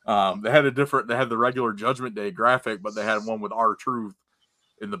 they had the regular Judgment Day graphic, but they had one with R-Truth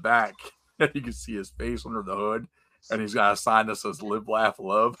in the back, and you can see his face under the hood, and he's got a sign that says "Live, Laugh,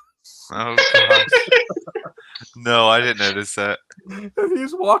 Love." Oh gosh. No, I didn't notice that. And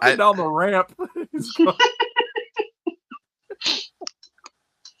he's walking down the ramp.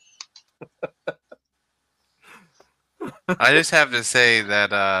 I just have to say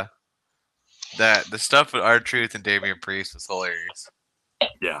that that the stuff with R-Truth and Damian Priest was hilarious.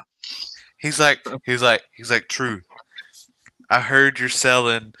 Yeah. He's like, Truth, I heard you're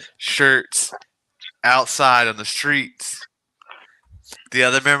selling shirts outside on the streets. The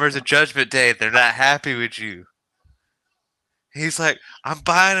other members of Judgment Day, they're not happy with you. He's like, I'm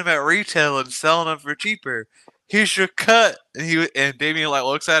buying them at retail and selling them for cheaper. Here's your cut. And Damien like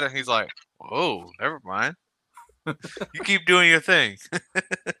looks at it and he's like, whoa, never mind. You keep doing your thing.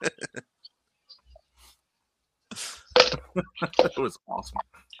 It was awesome.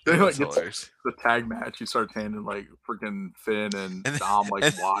 Then he like That's gets hilarious. the tag match. He starts handing like freaking Finn and And- Dom like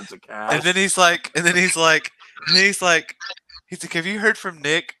and- wads of cash. And then he's like, he's like, have you heard from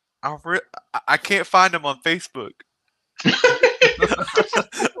Nick? I can't find him on Facebook.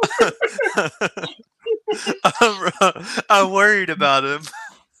 I'm worried about him.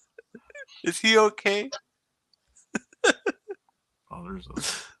 Is he okay? Oh, there's a.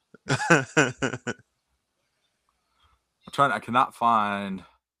 I cannot find.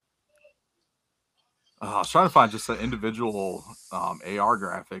 I was trying to find just the individual AR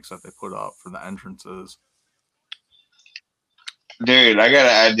graphics that they put up for the entrances. Dude, I got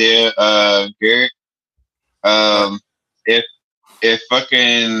an idea, Garrett. If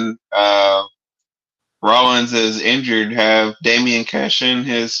fucking Rollins is injured, have Damian cash in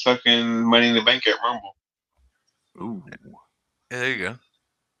his fucking Money in the Bank at Rumble. Ooh, Yeah, there you go.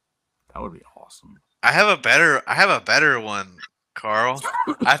 that would be awesome. I have a better one, Carl.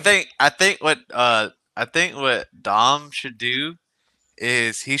 I think what Dom should do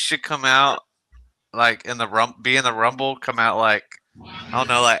is he should come out like in the Rumble, come out like I don't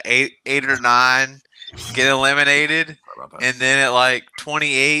know, like eight or 9, get eliminated, Sorry about that. and then at like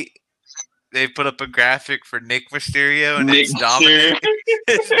 28 they put up a graphic for Nick Mysterio and Nick it's Dominic. Mysterio.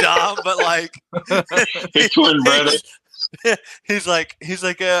 It's Dom, but like His twin brother. he's like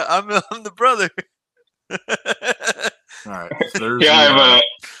I'm the brother. All right, so there's Yeah,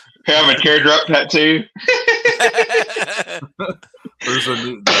 have a teardrop tattoo. there's a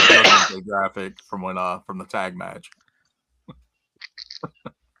new the Judgment Day graphic from the tag match.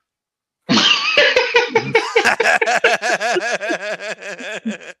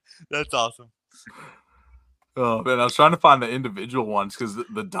 That's awesome. Oh man, I was trying to find the individual ones because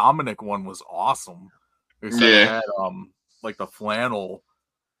the Dominic one was awesome. They said Yeah. it had like the flannel.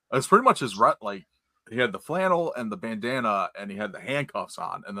 It was pretty much his like he had the flannel and the bandana and he had the handcuffs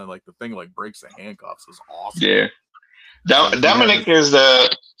on, and then like the thing like breaks the handcuffs. It was awesome. Yeah. Dominic is the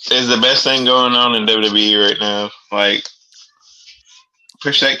best thing going on in WWE right now. Like,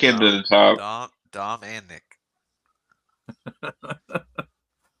 push that kid to the top. Dom and Nick.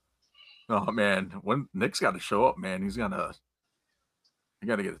 Oh man, when Nick's got to show up, man, he got to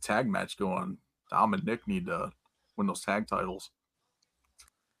get a tag match going. Dom and Nick need to win those tag titles.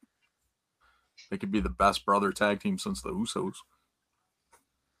 They could be the best brother tag team since the Usos.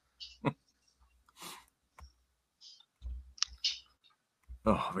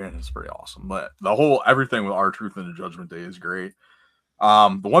 Oh man, it's pretty awesome. But everything with R-Truth and the Judgment Day is great.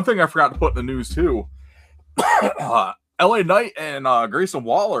 The one thing I forgot to put in the news too, LA Knight and Grayson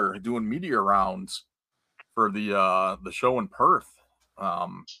Waller doing media rounds for the show in Perth.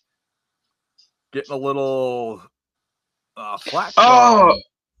 Getting a little flack. Oh,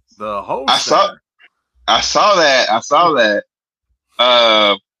 the host. I saw that.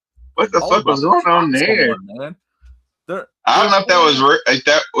 What the fuck was going on there? Man. I don't know if that was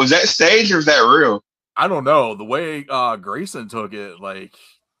was that stage or was that real? I don't know. The way Grayson took it, like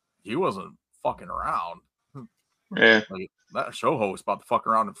he wasn't fucking around. Yeah. Like, that show host about to fuck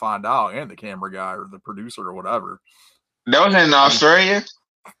around and find out, and the camera guy or the producer or whatever. That was in Australia?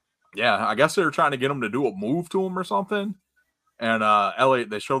 Yeah, I guess they were trying to get him to do a move to him or something.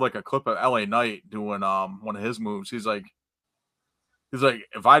 And they showed like a clip of LA Knight doing one of his moves. He's like,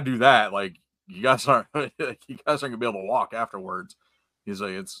 if I do that, like you guys aren't gonna be able to walk afterwards. He's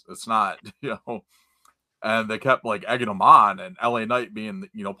like, it's not, And they kept like egging him on, and LA Knight being,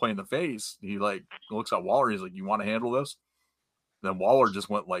 playing the face, he like looks at Waller. He's like, "You want to handle this?" Then Waller just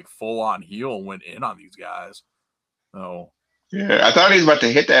went like full on heel and went in on these guys. So yeah, I thought he was about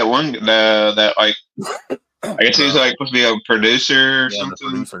to hit that one. That like, I guess he was like supposed to be a producer or something. The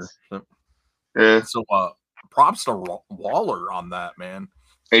producer. Yeah. So props to Waller on that, man.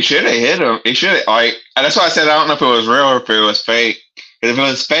 He should have hit him. He should have that's why I said I don't know if it was real or if it was fake. If it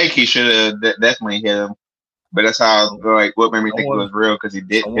was fake, he should have definitely hit him. But that's how what made me think it was real because he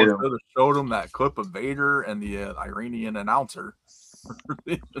did hit him. Should have showed him that clip of Vader and the Iranian announcer.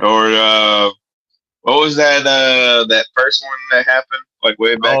 Or what was that first one that happened like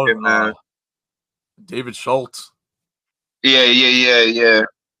way back in David Schultz. Yeah. You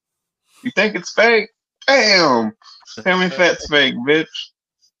think it's fake? Damn. Tell me if that's fake, bitch.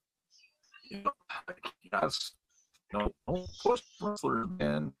 Guys, don't push wrestlers,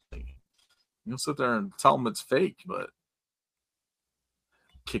 man. You'll sit there and tell them it's fake, but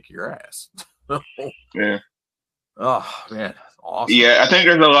kick your ass. Yeah. Oh man, awesome. Yeah, I think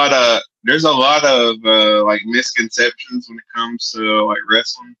there's a lot of like misconceptions when it comes to like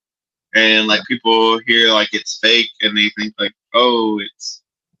wrestling, and like people hear like it's fake and they think like, oh, it's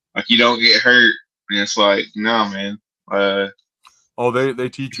like you don't get hurt, and it's like, no, man. They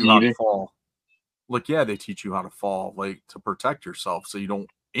teach you how to fall. Like, yeah, they teach you how to fall, like to protect yourself so you don't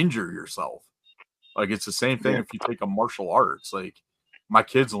injure yourself. Like, it's the same thing if you take a martial arts. Like, my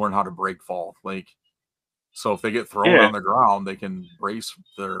kids learn how to break fall. Like, so if they get thrown on the ground, they can brace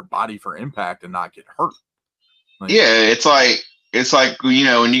their body for impact and not get hurt. Like, yeah, it's like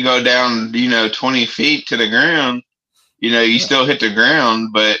when you go down 20 feet to the ground, you still hit the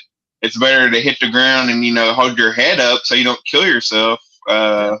ground, but it's better to hit the ground and hold your head up so you don't kill yourself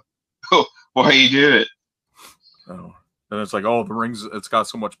while you do it. Oh. And it's like, oh, the rings, it's got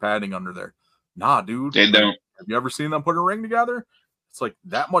so much padding under there. Nah, dude. They don't. Have you ever seen them put a ring together? It's like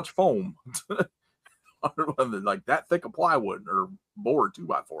that much foam. Like that thick of plywood or board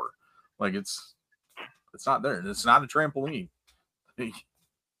 2x4. Like it's not there. It's not a trampoline. There's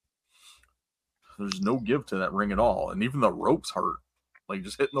no give to that ring at all. And even the ropes hurt. Like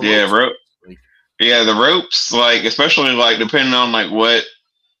just hitting the ropes. Like, the ropes, like especially like depending on like what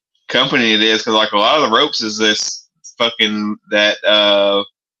company it is, because like a lot of the ropes is this fucking that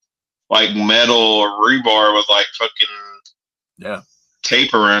like metal rebar with like fucking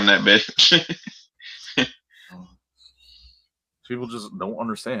tape around that bitch. People just don't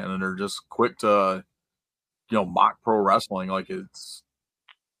understand, and they're just quick to mock pro wrestling like it's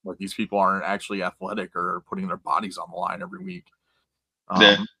like these people aren't actually athletic or putting their bodies on the line every week.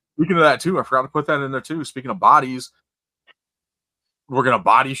 Speaking of that too, I forgot to put that in there too. Speaking of bodies, we're gonna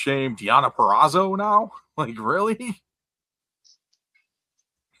body shame Deonna Purrazzo now. Like really?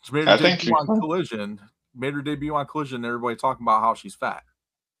 She made her debut on Collision. Made her debut on Collision. Everybody talking about how she's fat,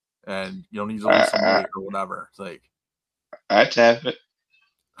 and needs to lose some weight or whatever. It's like I'd have it,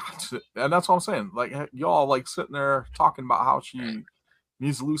 and that's what I'm saying. Like y'all like sitting there talking about how she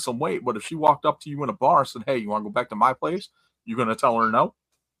needs to lose some weight, but if she walked up to you in a bar and said, "Hey, you want to go back to my place?" You gonna tell her no?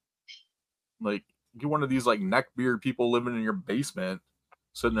 Like you're one of these like neckbeard people living in your basement,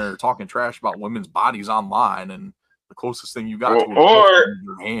 sitting there talking trash about women's bodies online, and the closest thing you got to is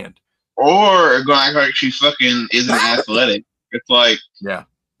your hand. Or going like she fucking isn't athletic. It's like,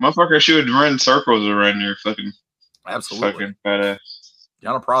 motherfucker, she would run circles around your fucking absolutely fucking fat ass.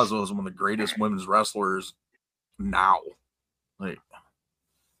 Deonna Purrazzo is one of the greatest women's wrestlers now. Like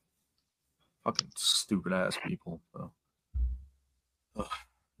fucking stupid ass people. So.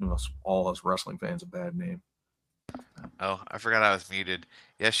 All us wrestling fans a bad name. Oh, I forgot I was muted.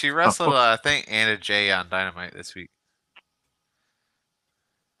 Yeah, she wrestled, I think, Anna Jay on Dynamite this week.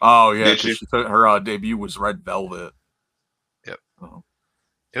 Oh, yeah. Her debut was Red Velvet. Yep.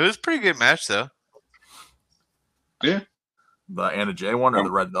 It was a pretty good match, though. Yeah. The Anna Jay one or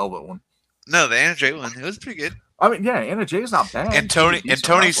the Red Velvet one? No, the Anna Jay one. It was pretty good. I mean, yeah, Anna Jay's not bad. And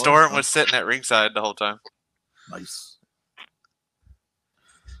Tony Storm was sitting at ringside the whole time. Nice.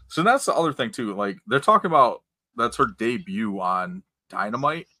 So that's the other thing too. Like they're talking about that's her debut on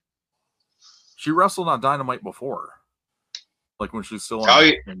Dynamite. She wrestled on Dynamite before, like when she was still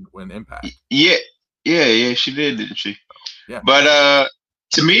in Impact. Yeah, she did, didn't she? Yeah. But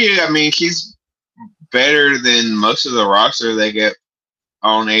to me, I mean, she's better than most of the roster they get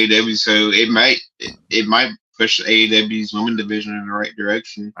on AEW. So it might push AEW's women division in the right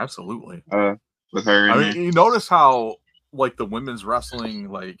direction. Absolutely. With her. I mean, you notice how. Like the women's wrestling,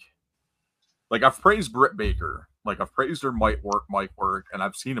 like I've praised Britt Baker, like I've praised her mic work, and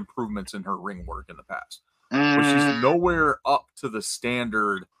I've seen improvements in her ring work in the past. But she's nowhere up to the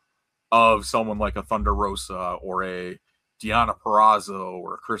standard of someone like a Thunder Rosa or a Deonna Purrazzo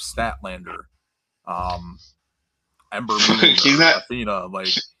or Chris Statlander, Ember Moon, she's not Athena. Like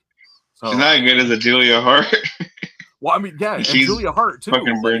she's not as good as a Julia Hart. Well, I mean, yeah, and she's Julia Hart too.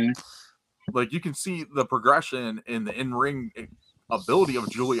 Fucking like you can see the progression in the in-ring ability of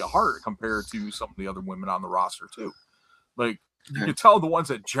Julia Hart compared to some of the other women on the roster too. Like you can tell the ones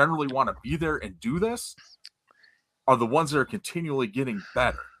that generally want to be there and do this are the ones that are continually getting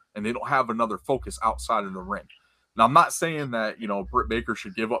better, and they don't have another focus outside of the ring. Now, I'm not saying that Britt Baker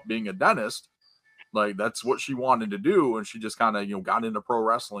should give up being a dentist. Like that's what she wanted to do, and she just kind of got into pro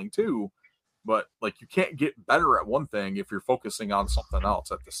wrestling too. But like you can't get better at one thing if you're focusing on something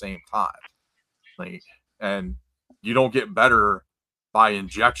else at the same time. Like, and you don't get better by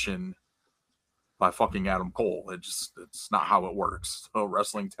injection by fucking Adam Cole. It's not how it works. So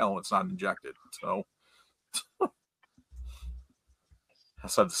wrestling talent's not injected. So I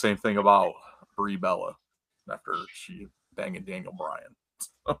said the same thing about Brie Bella after she banging Daniel Bryan.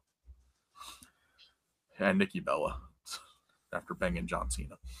 And Nikki Bella after banging John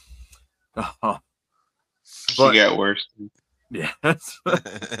Cena. She got worse. Yeah.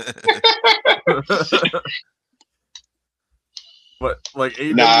 But like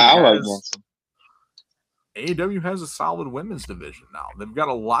AEW has a solid women's division now. They've got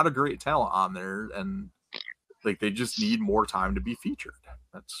a lot of great talent on there, and like they just need more time to be featured.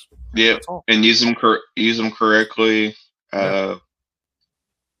 That's all. And use them correctly. Yeah.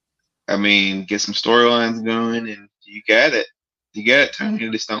 I mean, get some storylines going, and you got it. You got it, Tony.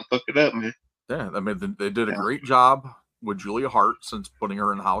 Just don't fuck it up, man. Yeah, I mean they did a great job with Julia Hart since putting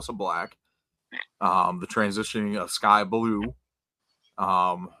her in House of Black. The transitioning of Sky Blue,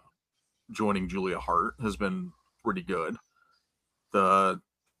 joining Julia Hart has been pretty good. I'm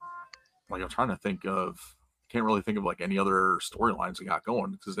trying to think of, can't really think of like any other storylines they got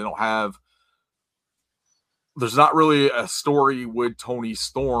going because they don't have. There's not really a story with Toni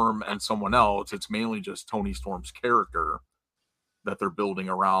Storm and someone else. It's mainly just Toni Storm's character that they're building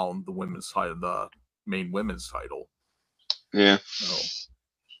around the women's side of the main women's title. Yeah.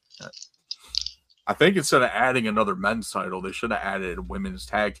 So, I think instead of adding another men's title, they should have added women's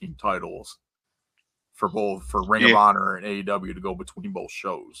tag team titles for Ring of Honor and AEW to go between both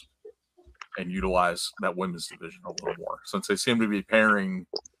shows and utilize that women's division a little more. Since they seem to be pairing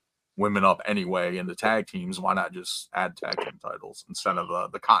women up anyway in the tag teams, why not just add tag team titles instead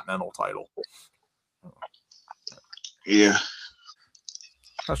of the Continental title? Yeah.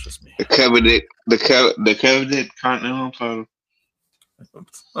 That's just me. The coveted Continental title.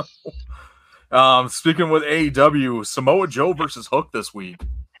 Speaking with AEW, Samoa Joe versus Hook this week.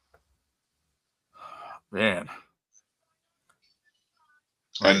 Man.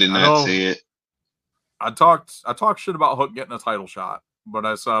 I did not see it. I talked shit about Hook getting a title shot, but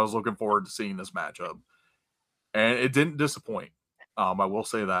I was looking forward to seeing this matchup. And it didn't disappoint. I will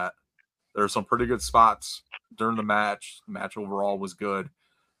say that. There are some pretty good spots during the match. The match overall was good.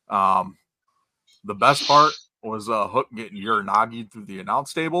 The best part was Hook getting Uranagi through the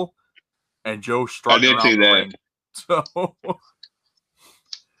announce table and Joe strutting around the ring. So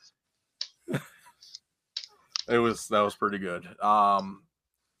that was pretty good.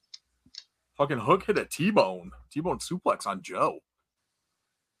 Fucking Hook hit a T-bone suplex on Joe,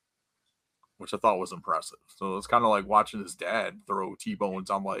 which I thought was impressive. So it's kind of like watching his dad throw T-bones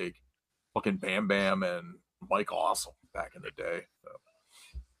on like fucking Bam Bam and Mike Awesome back in the day. So,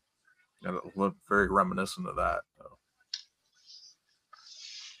 and it looked very reminiscent of that. So.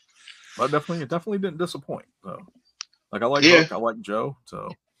 But it definitely didn't disappoint. So, like I like Hook, I like Joe. So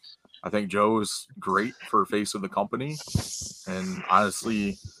I think Joe is great for face of the company. And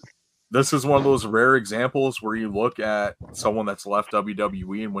honestly, this is one of those rare examples where you look at someone that's left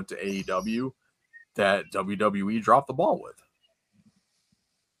WWE and went to AEW that WWE dropped the ball with.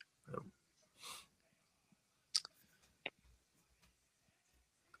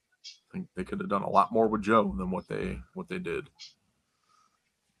 I think they could have done a lot more with Joe than what they did.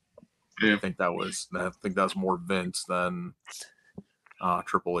 Yeah. I think that was more Vince than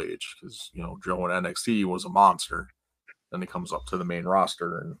Triple H, because Joe in NXT was a monster. Then he comes up to the main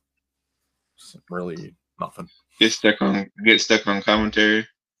roster and it's really nothing. Get stuck on commentary.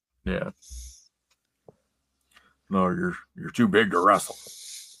 Yeah. No, you're too big to wrestle.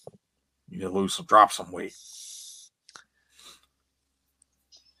 You need to drop some weight.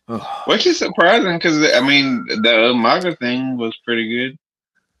 Which is surprising because the Umaga thing was pretty good.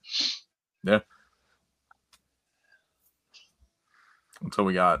 Yeah. Until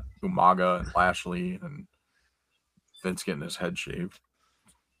we got Umaga and Lashley and Vince getting his head shaved.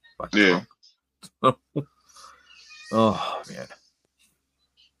 Yeah. Oh man.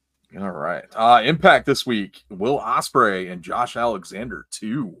 All right. Impact this week. Will Ospreay and Josh Alexander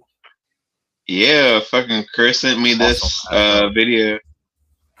 2. Yeah, fucking Chris sent me this video.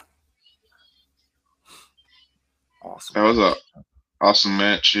 Awesome. That was an awesome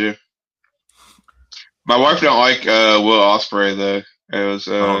match, yeah. My wife don't like Will Ospreay though. It was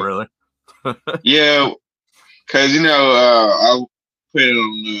oh really? Yeah, because I put it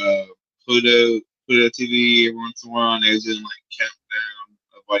on Pluto TV every once in a while, and they was in like countdown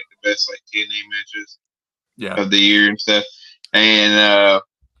of like the best like TNA matches of the year and stuff. And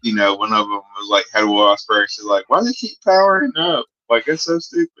one of them was like, "How do Will Ospreay?" She's like, "Why do they keep powering up? Like that's so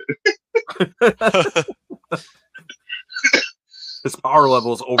stupid." His power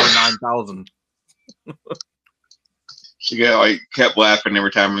level is over 9,000. She kept laughing every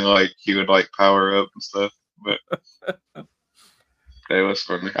time he would power up and stuff. But that was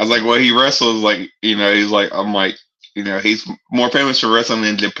funny. I was like, well, he wrestles he's like, I'm like, he's more famous for wrestling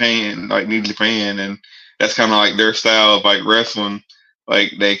in Japan, New Japan, and that's kind of like their style of wrestling.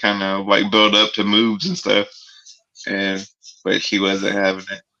 Like they kind of like build up to moves and stuff, but she wasn't having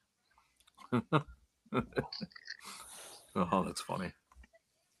it. Oh, that's funny.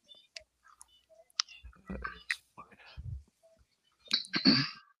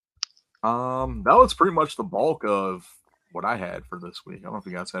 That was pretty much the bulk of what I had for this week. I don't know if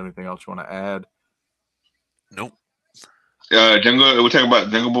you guys have anything else you want to add. Nope. Jungle. We're talking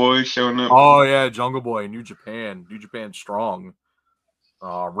about Jungle Boy showing up. Oh yeah, Jungle Boy, New Japan Strong,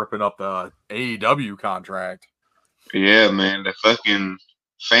 ripping up the AEW contract. Yeah, man, the fucking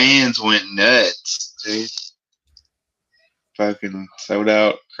fans went nuts, dude. Fucking sold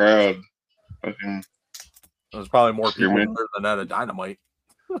out crowd. Fucking. There's probably more people man. there than that at Dynamite.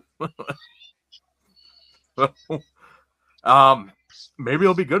 Maybe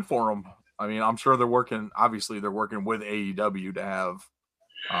it'll be good for them. I mean, I'm sure they're working. Obviously, they're working with AEW to have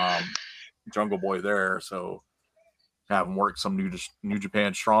Jungle Boy there, so have him work some New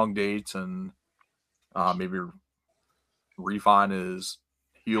Japan Strong dates and maybe refine his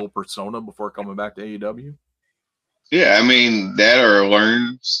heel persona before coming back to AEW. Yeah, I mean that or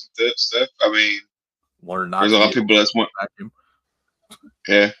learn stuff. I mean, Learn not. There's a lot of people that's want. Vacuum.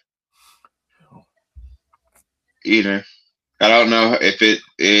 Yeah. You know, I don't know if it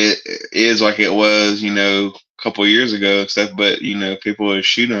is like it was, a couple years ago and stuff, but people would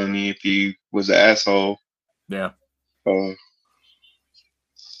shoot on you if you was an asshole. Yeah. Because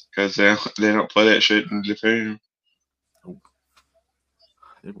they don't play that shit in Japan.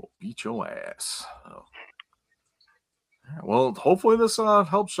 They will beat your ass. Oh. Well, hopefully this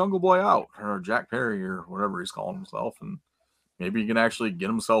helps Jungle Boy out, or Jack Perry, or whatever he's calling himself, and maybe he can actually get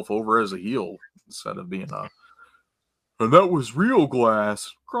himself over as a heel instead of being and that was real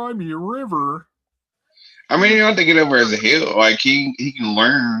glass. Cry me a river. I mean, you don't have to get over as a heel. Like he can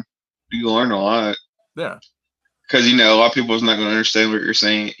learn. You can learn a lot. Yeah. Because a lot of people's not going to understand what you're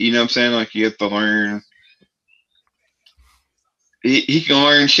saying. You know what I'm saying? Like you have to learn. He can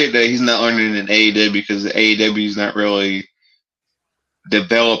learn shit that he's not learning in AEW because AEW is not really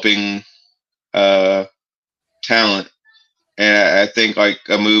developing talent. And I think like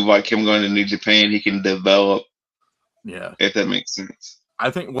a move like him going to New Japan, he can develop. Yeah. If that makes sense. I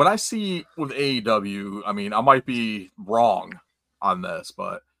think what I see with AEW, I mean, I might be wrong on this,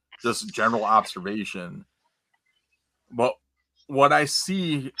 but just general observation. But what I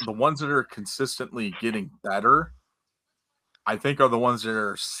see, the ones that are consistently getting better, I think are the ones that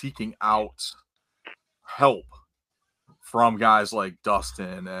are seeking out help from guys like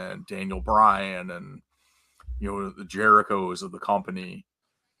Dustin and Daniel Bryan and, the Jerichos of the company,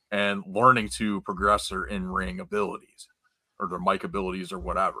 and learning to progress their in-ring abilities or their mic abilities or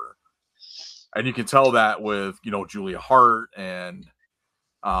whatever. And you can tell that with, Julia Hart and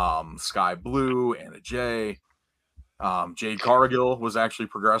Sky Blue, Anna Jay. Jade Cargill was actually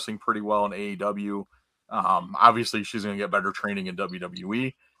progressing pretty well in AEW. Obviously, she's going to get better training in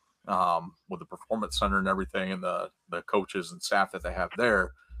WWE with the Performance Center and everything and the coaches and staff that they have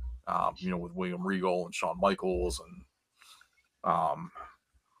there, with William Regal and Shawn Michaels and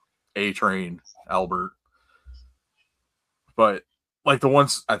A-Train, Albert. But like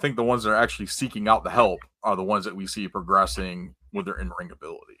I think the ones that are actually seeking out the help are the ones that we see progressing with their in-ring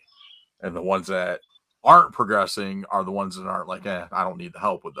ability. And the ones that aren't progressing are the ones that aren't like, I don't need the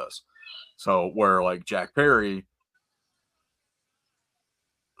help with this. So where like Jack Perry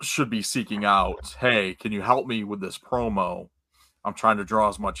should be seeking out, hey, can you help me with this promo? I'm trying to draw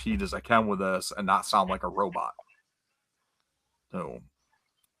as much heat as I can with this and not sound like a robot. So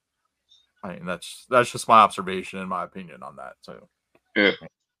I mean, that's just my observation and my opinion on that. So, yeah,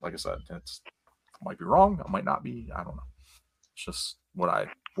 like I said, I might be wrong. I might not be. I don't know. It's just what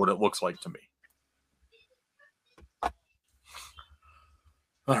it looks like to me.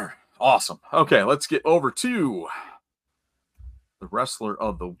 All right, awesome. Okay, let's get over to the wrestler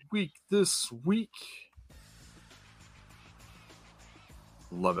of the week this week.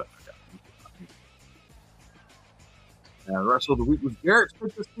 Love it. And the wrestler of the week was Garrett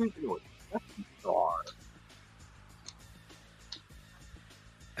Smith this week.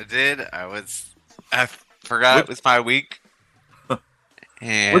 I did. I forgot it was my week.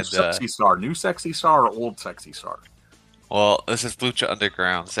 And which sexy star? New sexy star or old sexy star? Well, this is Lucha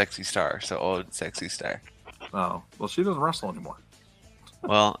Underground sexy star, so old sexy star. Oh, well, she doesn't wrestle anymore.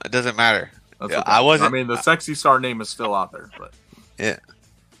 Well, it doesn't matter. That's okay. I mean, the sexy star name is still out there, but yeah.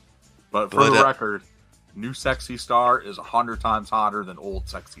 But for the record, new sexy star is 100 times hotter than old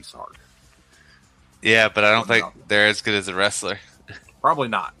sexy star. Yeah, but I don't think they're as good as a wrestler. Probably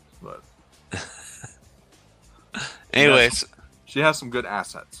not. But anyways, she has some good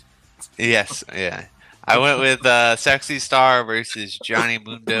assets. Yes, yeah. I went with Sexy Star versus Johnny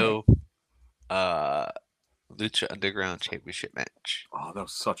Mundo, Lucha Underground Championship match. Oh, that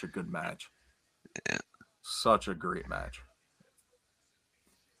was such a good match. Yeah. Such a great match.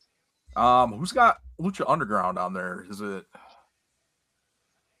 Who's got Lucha Underground on there? Is it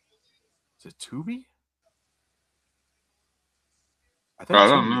Tubi? I think I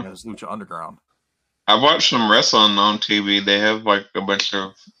don't Tubi know. has Lucha Underground. I watched some wrestling on TV. They have like a bunch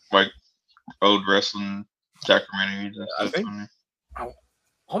of like old wrestling documentaries and I stuff think- on there.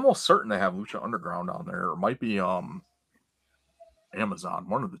 Almost certain they have Lucha Underground on there. It might be Amazon.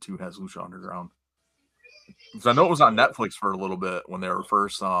 One of the two has Lucha Underground. Because I know it was on Netflix for a little bit when they were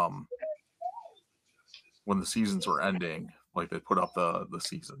first when the seasons were ending. Like they put up the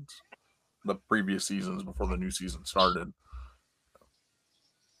seasons, the previous seasons before the new season started.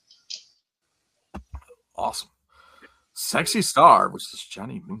 Awesome. Sexy Star versus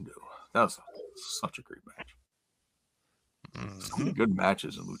Johnny Mundo. That was such a great match. So many good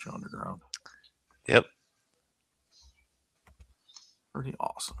matches in Lucha Underground. Yep. Pretty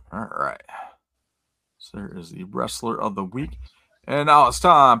awesome. All right. So there is the wrestler of the week. And now it's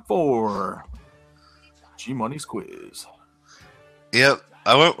time for G Money's quiz. Yep.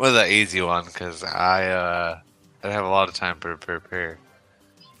 I went with an easy one because I have a lot of time to prepare.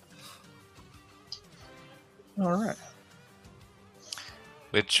 All right.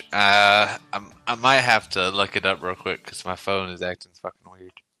 Which I might have to look it up real quick because my phone is acting fucking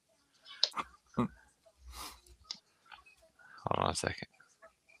weird. Hold on a second.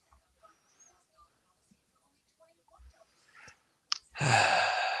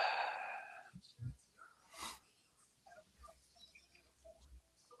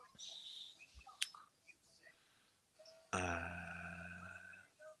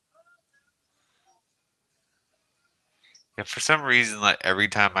 Yeah, for some reason, like every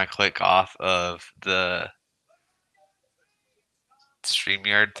time I click off of the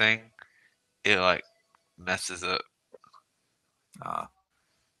StreamYard thing, it like messes up.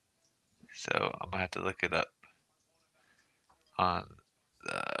 So I'm gonna have to look it up on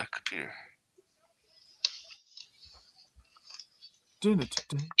the computer.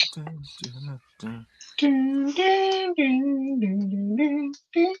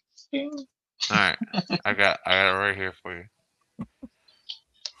 All right, I got it right here for you.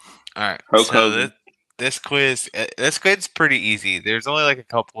 All right, Hulk so Hogan. this quiz's pretty easy. There's only like a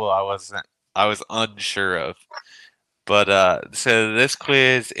couple I was unsure of, but so this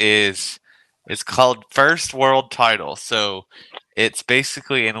quiz it's called First World Title. So it's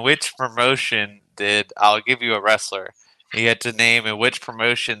basically in which promotion I'll give you a wrestler. You have to name in which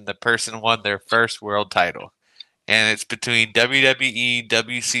promotion the person won their first world title. And it's between WWE,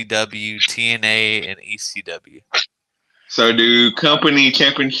 WCW, TNA, and ECW. So do company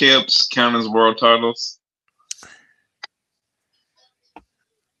championships count as world titles?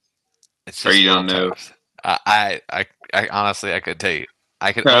 It's Or just you don't world know? titles. I honestly I could tell you.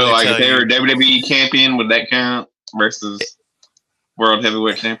 I could So only like tell if they were you. WWE champion, would that count versus world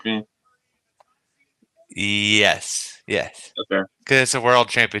heavyweight champion? Yes. Okay. Because it's a world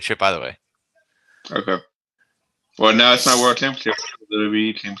championship, by the way. Okay. Well, no, it's not world championship. It's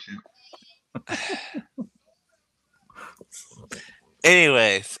WWE championship.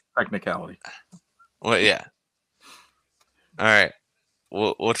 Anyways, Technicality. well, yeah. All right.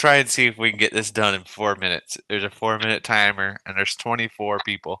 We'll try and see if we can get this done in 4 minutes. There's a 4-minute timer, and there's 24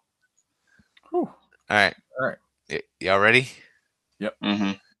 people. Whew. All right. All right. Mm-hmm. Y'all ready? All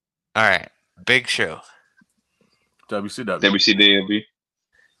right. Big Show. WCW. WCW.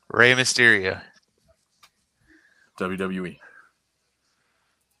 Rey Mysterio. WWE.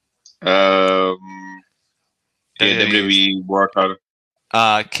 Yeah, WWE world title.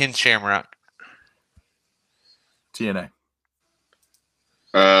 Ken Shamrock. TNA.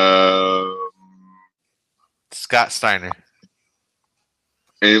 Scott Steiner.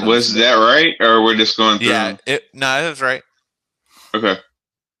 Was that right, or we're just going through? Yeah. No, it was right. Okay.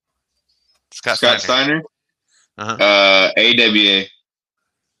 Scott Steiner. Uh-huh. AWA.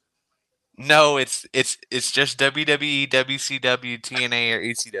 No, it's just WWE, WCW, TNA, or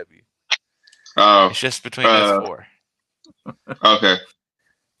ECW. Oh. It's just between those four. Okay.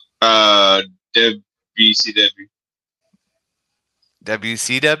 WCW.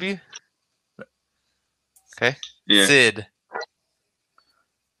 WCW? Okay. Yeah. Sid.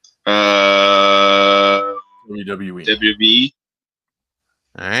 WWE. WWE.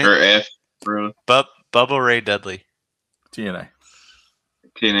 All right. Or F, really. Bubba Ray Dudley. TNA.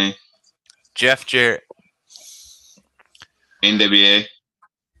 TNA. Jeff Jarrett. NWA.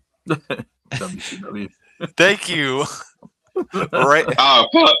 WCW. Thank you. Oh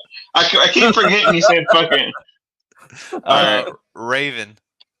fuck! I keep forgetting you said fucking. Raven,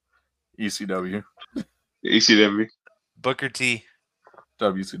 ECW, ECW. Booker T,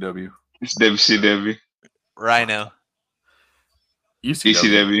 WCW, It's WCW. Rhino,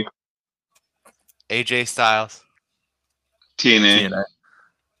 ECW. AJ Styles, TNA.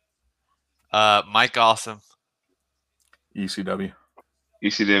 Mike Awesome, ECW,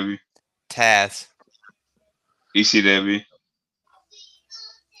 ECW. Taz, ECW.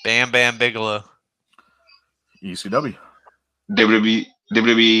 Bam Bam Bigelow, ECW,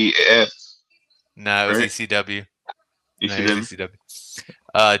 WWF. no, it was Right. ECW. No, it ECW. was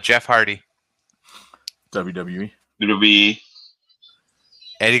ECW. Jeff Hardy, WWE, WWE.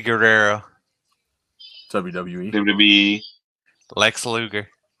 Eddie Guerrero, WWE, WWE. Lex Luger,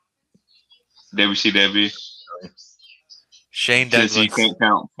 WCW. Shane Since you Douglas, can't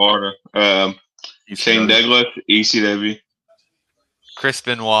count Florida. Shane ECW, Douglas. ECW. Chris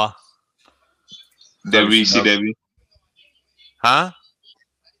Benoit, WCW. huh?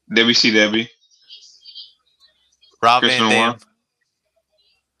 WCW. Rob Chris Van Dam. Benoit.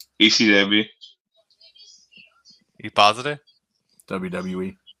 ECW. You positive?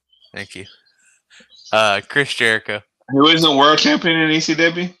 WWE, Thank you. Chris Jericho. Who isn't world champion in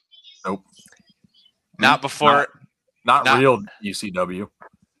ECW? nope, Not before. not Not- real ECW,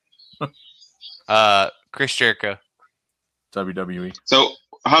 Chris Jericho. WWE, So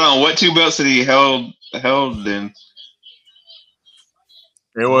hold on, what two belts did he held then?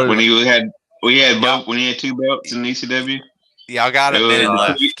 it was When he had when he had two belts in ECW? Y'all got a It was minute the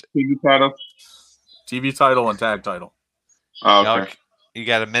left. TV title. TV title and tag title. Oh, Y'all, okay. you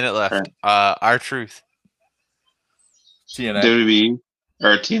got a minute left. Alright. Our Truth. TNA, WWE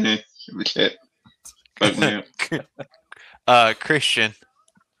or TNA. Shit. Fuck me up. Christian.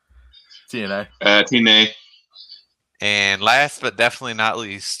 TNA, TNA. And last but definitely not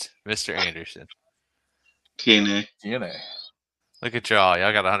least, Mr. Anderson. TNA. TNA. Look at y'all.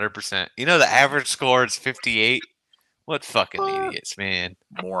 Y'all got 100%. You know the average score is 58? What fucking idiots, man.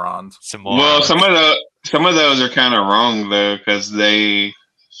 Morons. Some more. Well, some of those are kind of wrong though, because they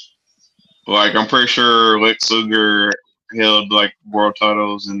like I'm pretty sure Lex Luger held like world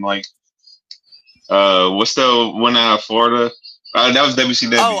titles and like what's the one out of Florida? That was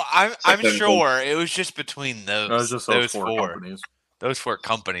WCW. Oh, I'm Something. sure it was just between those. It was just those four companies. Those four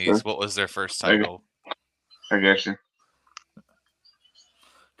companies. What was their first title? I guess you.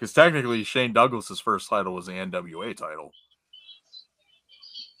 Because technically, Shane Douglas's first title was the NWA title.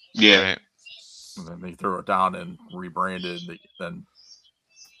 Yeah. Right. And then they threw it down and rebranded, then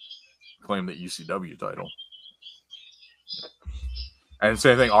claimed the ECW title. And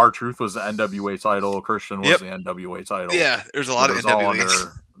same thing, R-Truth was the NWA title, Christian was Yep. the NWA title. Yeah, there's a lot But of it was all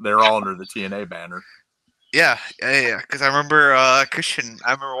NWAs. they're all under the TNA banner. Yeah. Because I remember Christian.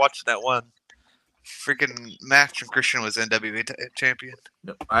 I remember watching that one freaking match when Christian was NWA champion.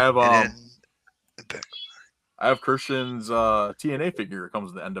 Yep. I have And then, I have Christian's TNA figure. It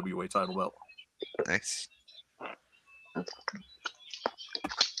comes with the NWA title belt. nice.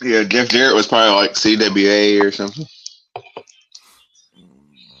 Yeah, Jeff Jarrett was probably like CWA or something.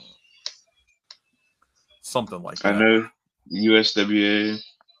 Something like I that. know USWA.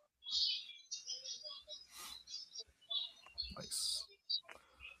 Nice.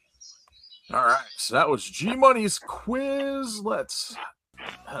 All right, so that was G Money's quiz. Let's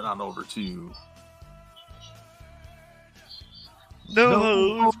head on over to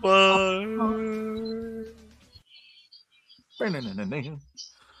No.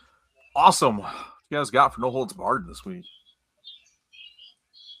 Awesome. What you guys got for No Holds Barred this week?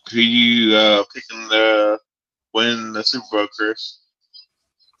 Who you picking to win the Super Bowl, Chris?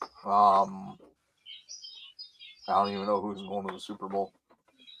 I don't even know who's going to the Super Bowl.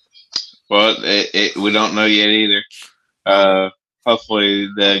 Well, we don't know yet either. Hopefully,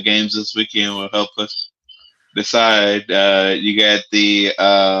 the games this weekend will help us decide. You got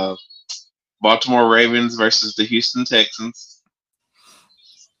the Baltimore Ravens versus the Houston Texans.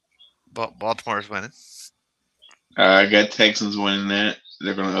 Baltimore's winning. I got Texans winning that.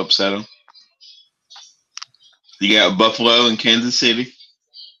 They're going to upset them. You got Buffalo and Kansas City.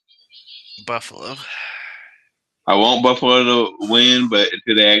 Buffalo. I want Buffalo to win, but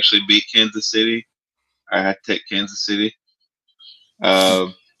until they actually beat Kansas City, I have to take Kansas City.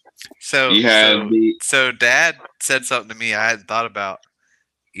 So You have so Dad said something to me I hadn't thought about.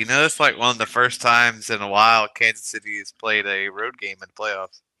 You know, it's like one of the first times in a while Kansas City has played a road game in the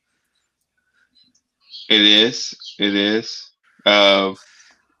playoffs. It is.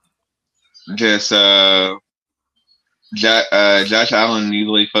 Josh Allen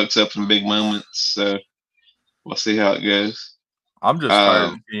usually fucks up in big moments. So we'll see how it goes. I'm just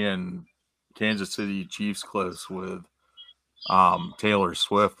tired of seeing Kansas City Chiefs clips with Taylor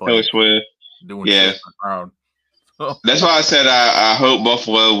Swift Taylor Swift. doing shit in the crowd. That's why I said I hope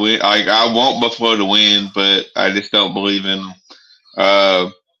Buffalo win. Like, I want Buffalo to win, but I just don't believe in them.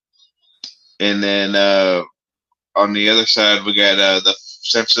 And then on the other side, we got the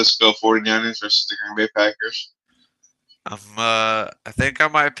San Francisco 49ers versus the Green Bay Packers. I think I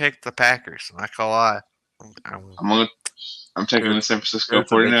might pick the Packers. I'm not gonna lie. I'm taking the San Francisco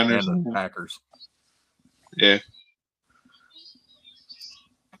It's a big fan 49ers. of the Packers. Yeah.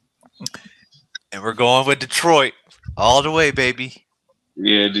 And we're going with Detroit all the way, baby.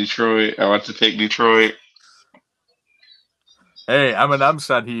 Yeah, Detroit. I want to pick Detroit. Hey, Eminem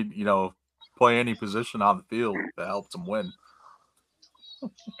said he'd, play any position on the field that helps him win.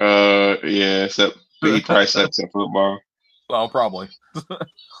 Yeah, except he probably sucks at football. Well, probably.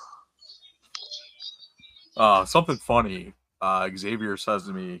 Something funny. Xavier says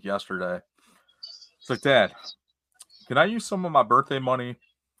to me yesterday. It's like, Dad, can I use some of my birthday money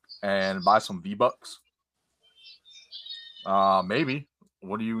and buy some V-Bucks? Maybe.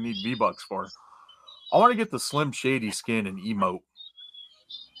 What do you need V-Bucks for? I want to get the Slim Shady skin and emote.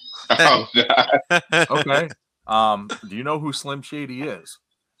 Oh, God. Okay. Do you know who Slim Shady is?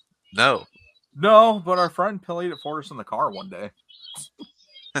 No. No, but our friend played it for us in the car one day.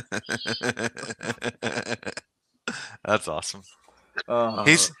 That's awesome. Uh,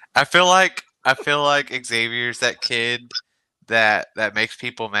 I feel like Xavier's that kid that makes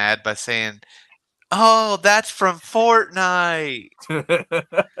people mad by saying, "Oh, that's from Fortnite."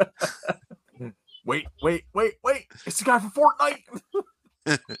 Wait. It's the guy from Fortnite.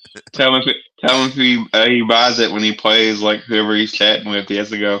 Tell him if he buys it when he plays, like whoever he's chatting with, he has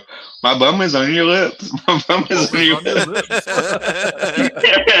to go, "My bum is on your lips. My bum is on your lips."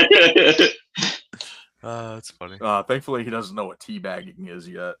 That's funny. Thankfully, he doesn't know what teabagging is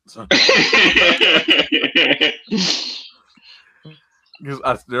yet. So.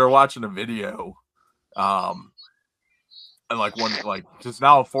 Because they were watching a video, and because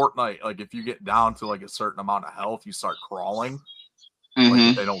now in Fortnite, like if you get down to like a certain amount of health, you start crawling.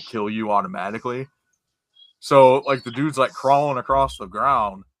 Like they don't kill you automatically. So like the dude's like crawling across the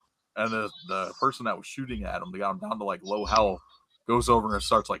ground, and the person that was shooting at him, they got him down to like low health, goes over and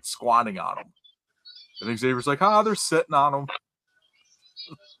starts like squatting on him. And Xavier's like, they're sitting on him.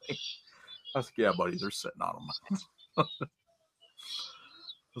 I was like, yeah, buddy, they're sitting on him. I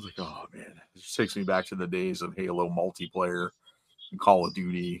was like, oh man, it just takes me back to the days of Halo multiplayer and Call of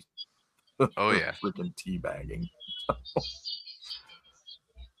Duty. Oh yeah, freaking teabagging.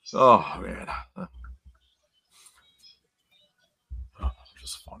 Oh man,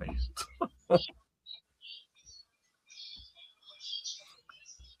 just funny.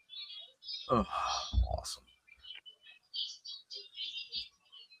 Oh, awesome.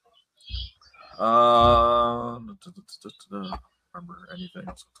 Remember anything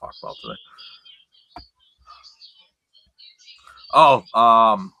else to talk about today?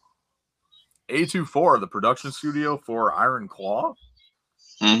 A24, the production studio for Iron Claw,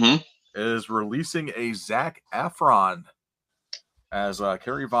 is releasing a Zac Efron as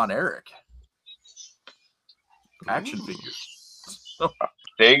Kerry Von Erich action figure.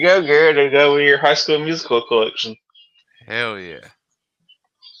 There you go, Garrett. There you go with your High School Musical collection. Hell yeah.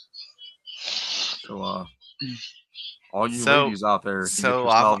 So, all you ladies out there,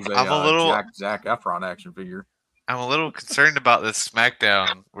 I'm a little Zac Efron action figure. I'm a little concerned about this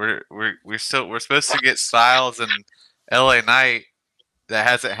SmackDown. We're supposed to get Styles and LA Knight. That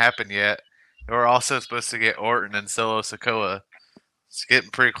hasn't happened yet. We're also supposed to get Orton and Solo Sikoa. It's getting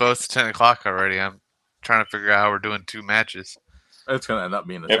pretty close to 10 o'clock already. I'm trying to figure out how we're doing 2 matches. It's gonna end up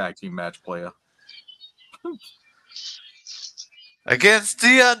being a tag team match, playa. Against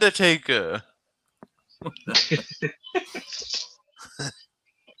The Undertaker.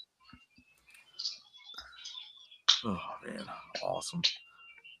 Oh man, awesome.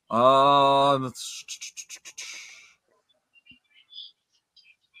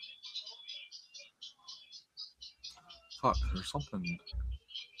 Fuck, there's something.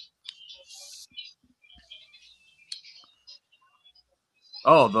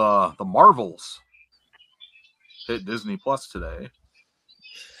 Oh, the Marvels hit Disney Plus today.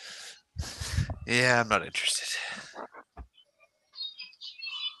 Yeah, I'm not interested.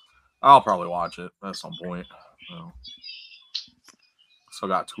 I'll probably watch it at some point. Still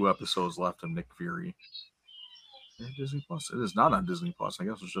got 2 episodes left of Nick Fury. Disney Plus? It is not on Disney Plus. I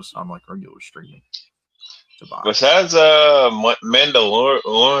guess it's just on like regular streaming. Besides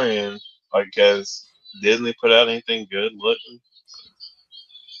Mandalorian, has Disney put out anything good looking?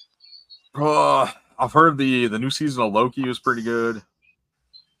 I've heard the new season of Loki was pretty good.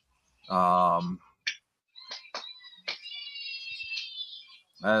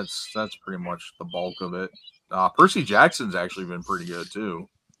 That's pretty much the bulk of it. Percy Jackson's actually been pretty good too.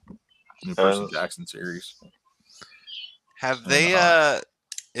 New Percy Jackson series. Have they?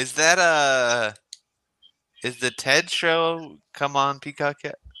 Is that is the Ted show come on Peacock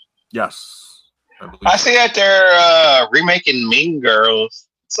yet? Yes, I see that they're remaking Mean Girls.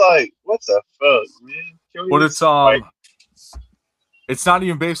 It's like, what the fuck, man? But it's not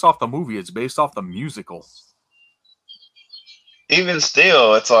even based off the movie. It's based off the musical. Even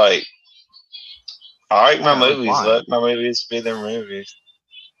still, it's like, I like my movies. Why? Let my movies be their movies.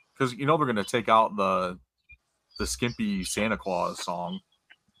 Because they're going to take out the skimpy Santa Claus song.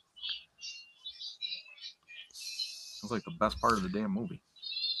 It's like the best part of the damn movie.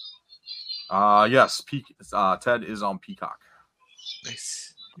 Yes, Ted is on Peacock. Nice.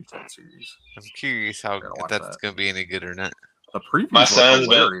 New Ted series. I'm curious how if that's going to be any good or not. The preview.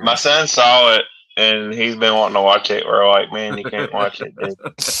 My son saw it and he's been wanting to watch it. We're like, man, you can't watch it, dude.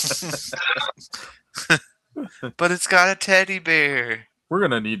 But it's got a teddy bear. We're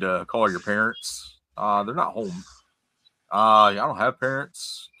gonna need to call your parents. They're not home. I don't have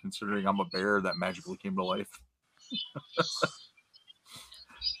parents, considering I'm a bear that magically came to life.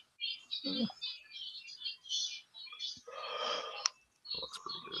 Looks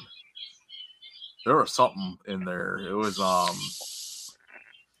pretty good. There was something in there. It was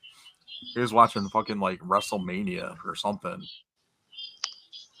he was watching fucking like WrestleMania or something,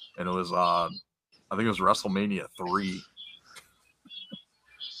 and it was I think it was WrestleMania 3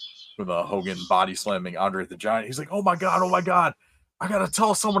 with Hogan body slamming Andre the Giant. He's like, oh my god, I gotta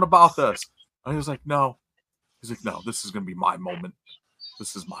tell someone about this. And he was like, no. He's like, no, this is gonna be my moment.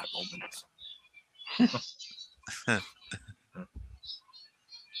 This is my moment.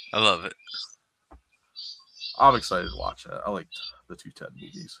 I love it. I'm excited to watch it. I liked the two Ted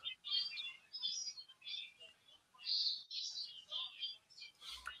movies.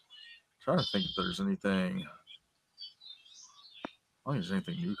 Trying to think if there's anything. I don't think there's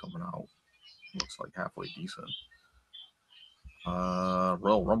anything new coming out. Looks like halfway decent.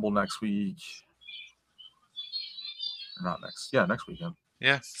 Royal Rumble next week. Or not next. Yeah, next weekend.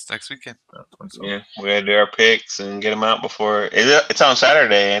 Yeah, it's next weekend. Yeah, we gotta do our picks and get them out before. It's on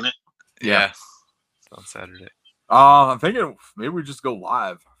Saturday, ain't it? Yeah. It's on Saturday. I'm thinking maybe we just go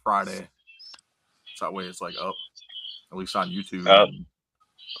live Friday. So that way it's like up, at least on YouTube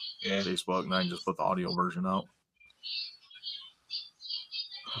and Facebook, and I can just put the audio version out.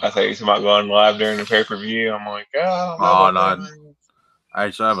 I thought you were talking about going live during the pay-per-view. I'm like, oh, no. I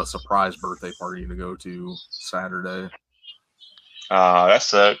actually have a surprise birthday party to go to Saturday. Oh, that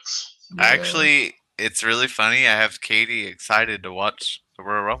sucks. Yeah. Actually, it's really funny. I have Katie excited to watch the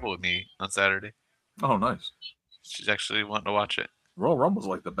Royal Rumble with me on Saturday. Oh, nice. She's actually wanting to watch it. Royal Rumble's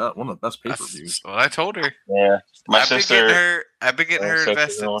like one of the best pay-per-views. That's what I told her. Yeah, I've been getting her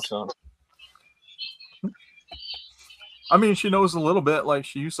invested. I mean, she knows a little bit. Like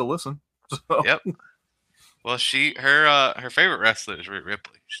she used to listen. So. Yep. Well, her favorite wrestler is Rhea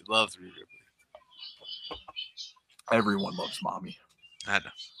Ripley. She loves Rhea Ripley. Everyone loves Mommy. I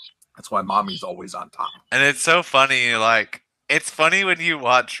know. That's why Mommy's always on top. And it's so funny. Like it's funny when you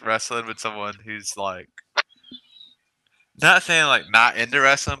watch wrestling with someone who's like, not saying like not into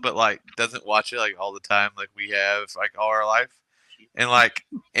wrestling, but like doesn't watch it like all the time, like we have like all our life. And like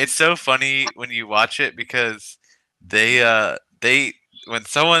it's so funny when you watch it because they when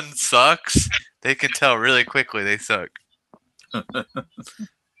someone sucks, they can tell really quickly they suck. Cause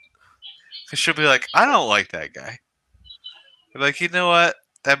she'll be like, I don't like that guy. They're like, you know what?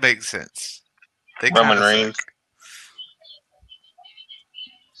 That makes sense. Roman Reigns.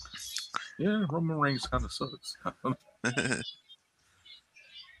 Yeah, Roman Reigns kind of sucks.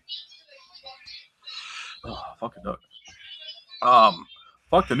 Oh, fucking duck.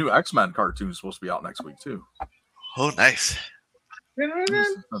 Fuck, the new X-Men cartoon is supposed to be out next week too. Oh, nice.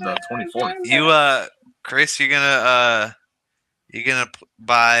 The 24th. You, Chris, you gonna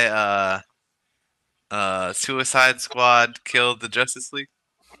buy Suicide Squad killed the Justice League?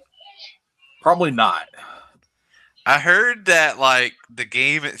 Probably not. I heard that like the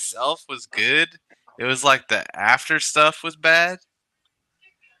game itself was good. It was like the after stuff was bad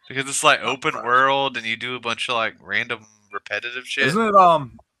because it's like open world and you do a bunch of like random repetitive shit. Isn't it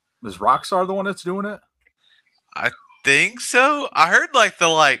is Rockstar the one that's doing it? I think so. I heard like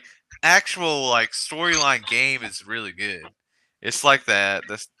the actual like storyline game is really good. It's like the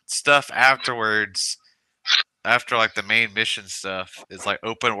stuff afterwards, after like the main mission stuff, is like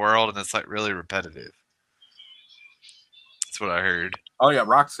open world and it's like really repetitive. That's what I heard. Oh yeah,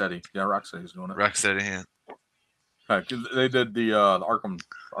 Rocksteady. Yeah, Rocksteady's doing it. Rocksteady, yeah. Okay, 'cause they did the Arkham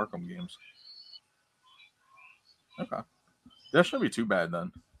games. Okay, that shouldn't be too bad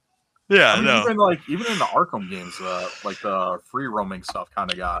then. Yeah, I mean, even in the Arkham games, like the free roaming stuff kind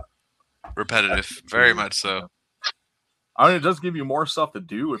of got repetitive, very much so. I mean, it does give you more stuff to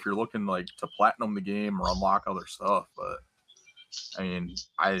do if you're looking like to platinum the game or unlock other stuff. But I mean,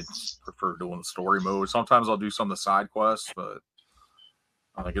 I just prefer doing the story mode. Sometimes I'll do some of the side quests, but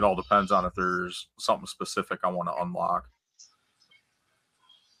I think it all depends on if there's something specific I want to unlock.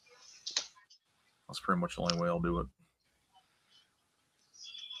 That's pretty much the only way I'll do it.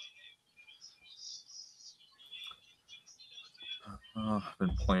 I've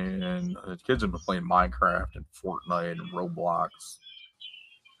been playing. The kids have been playing Minecraft and Fortnite and Roblox.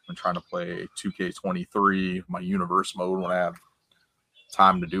 I'm trying to play 2K23, my universe mode when I have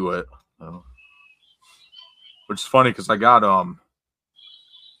time to do it. Which is funny because I got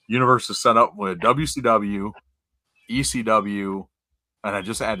universe is set up with WCW, ECW, and I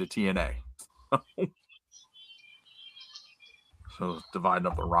just added TNA. So dividing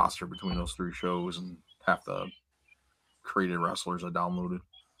up the roster between those three shows and half the created wrestlers I downloaded.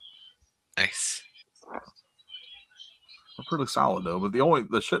 Nice. They're pretty solid though. But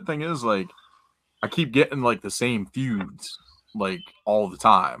the shit thing is like I keep getting like the same feuds like all the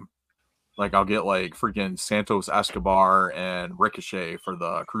time. Like I'll get like freaking Santos Escobar and Ricochet for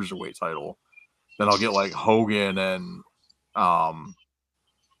the cruiserweight title. Then I'll get like Hogan and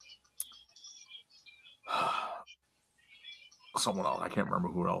someone else. I can't remember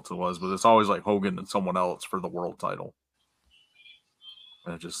who else it was, but it's always like Hogan and someone else for the world title.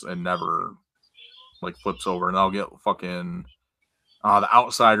 And it never like flips over. And I'll get fucking the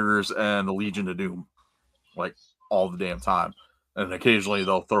Outsiders and the Legion of Doom like all the damn time. And occasionally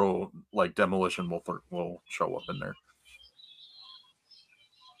they'll throw like Demolition will show up in there.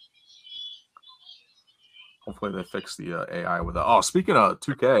 Hopefully they fix the AI with that. Oh, speaking of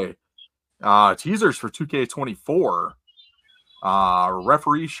 2K, teasers for 2K24.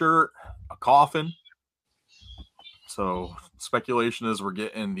 Referee shirt, a coffin. So speculation is we're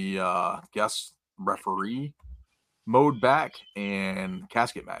getting the guest referee mode back and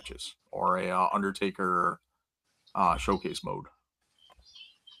casket matches or a Undertaker showcase mode.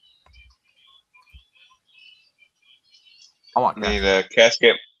 I want need a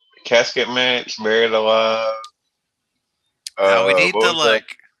casket match, buried alive. We need what the was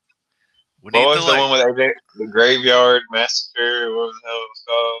like. What was the one with AJ? The Graveyard Massacre? What the hell it was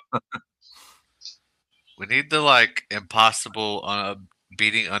called? We need the like impossible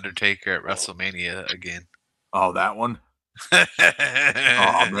beating Undertaker at WrestleMania again. Oh, that one.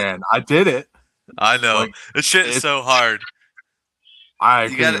 Oh man, I did it. I know. Like, this shit is so hard.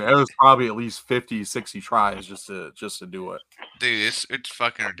 It was probably at least 50, 60 tries just to do it. Dude, it's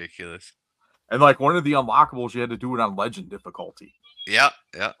fucking ridiculous. And like one of the unlockables, you had to do it on legend difficulty. Yeah.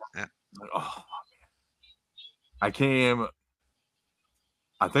 Like, oh man.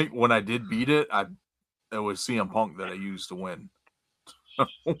 I think when I did beat it, it was CM Punk that I used to win.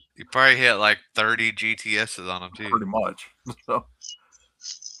 You probably hit like 30 GTSs on him too. Pretty much. So,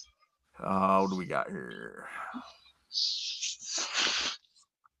 what do we got here?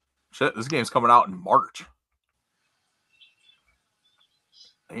 Shit, this game's coming out in March.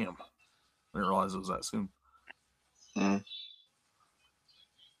 Damn. I didn't realize it was that soon. Mm.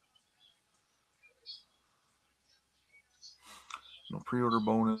 No pre-order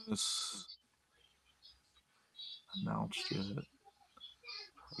bonus. Announced yet. Like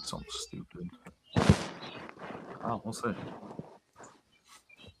something stupid. Oh, we'll see.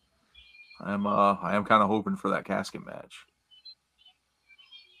 I am kind of hoping for that casket match.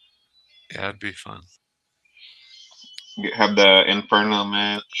 Yeah, it'd be fun. Have the Inferno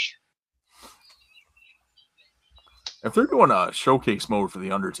match. If they're doing a showcase mode for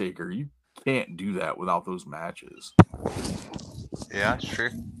the Undertaker, you can't do that without those matches. Yeah, it's true.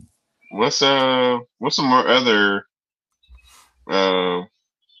 What's some more other Buried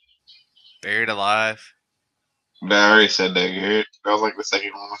Alive? I already said that, Garrett. That was like the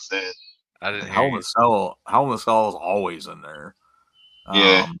second one I said. I didn't hear Hell you. in the Cell is always in there.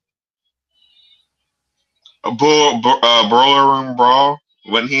 Yeah. Brawler Room Brawl.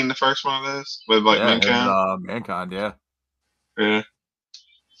 Wasn't he in the first one of this? With like Mankind? And, Mankind, yeah. Yeah.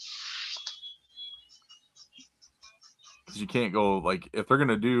 Because you can't go like if they're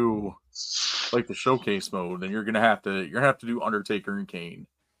gonna do like the showcase mode, then you're gonna have to do Undertaker and Kane,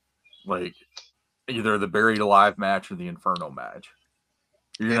 like either the Buried Alive match or the Inferno match.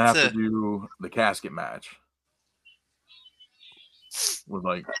 You're gonna have to do the casket match with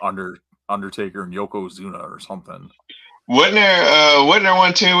like Undertaker and Yokozuna or something. Wasn't there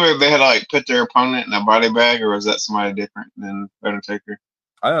one too where they had to like put their opponent in a body bag, or was that somebody different than Undertaker?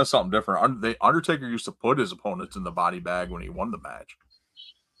 I know something different. The Undertaker used to put his opponents in the body bag when he won the match.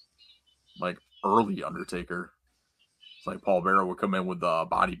 Like early Undertaker. It's like Paul Bearer would come in with the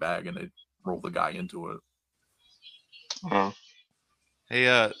body bag and they'd roll the guy into it. Oh. Hey,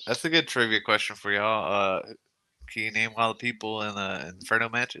 that's a good trivia question for y'all. Can you name all the people in the Inferno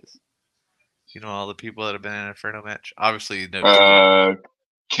matches? You know all the people that have been in an Inferno match? Obviously, you know.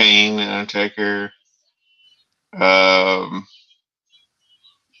 Kane and Undertaker. And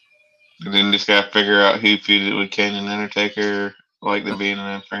then just gotta figure out who feuded with Kane and Undertaker, like to be in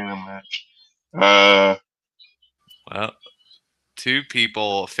an Inferno match. Well, two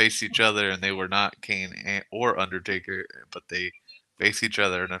people face each other, and they were not Kane or Undertaker, but they face each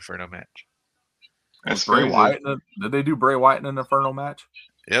other in an Inferno match. That's Bray crazy. Wyatt. Did they do Bray Wyatt in an Inferno match?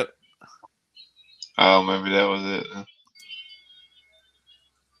 Yep. Oh, maybe that was it.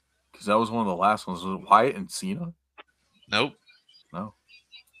 Because that was one of the last ones. Was it Wyatt and Cena? Nope. No.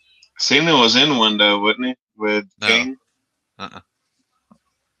 Cena was in one though, wasn't he? With No. Kane.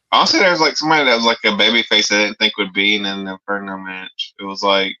 Honestly, there was like somebody that was like a babyface I didn't think would be in an Inferno match. It was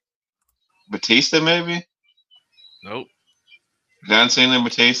like Batista, maybe. Nope. John Cena,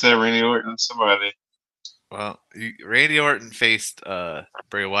 Batista, Randy Orton, somebody. Well, Randy Orton faced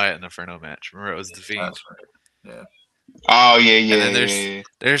Bray Wyatt in the Inferno match. Remember, it was the Fiend. That's right. Yeah. Oh yeah. And then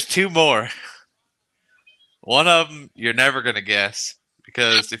there's two more. One of them you're never gonna guess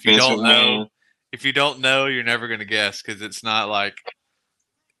because if you Vince don't know, you're never gonna guess because it's not like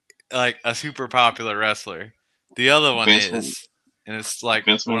a super popular wrestler. The other one is, and it's like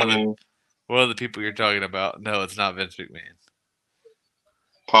Vince one McMahon. of the people you're talking about. No, it's not Vince McMahon.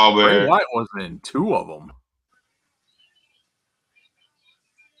 Paul Bray Bearer. Wyatt was in two of them.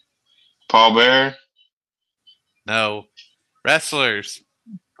 Paul Bearer. No, wrestlers.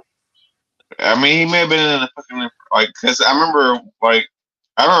 I mean, he may have been in a fucking because I remember one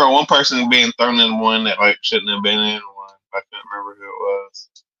person being thrown in one that like shouldn't have been in one. I can't remember who it was.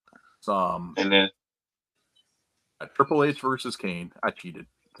 And then Triple H versus Kane. I cheated.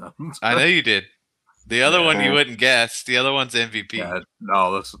 I know you did. The other one you wouldn't guess. The other one's MVP. That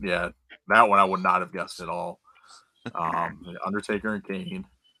one I would not have guessed at all. Undertaker and Kane.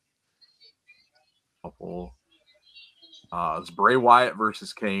 It's Bray Wyatt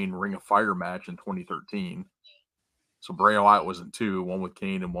versus Kane Ring of Fire match in 2013. So Bray Wyatt was in two, one with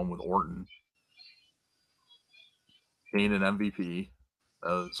Kane and one with Orton. Kane and MVP. That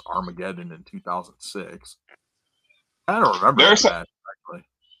was Armageddon in 2006. I don't remember that match, actually.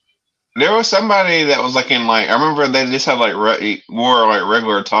 There was somebody that was like in like I remember they just had like wore like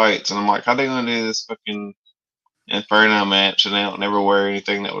regular tights, and I'm like, how they gonna do this fucking Inferno match and they don't never wear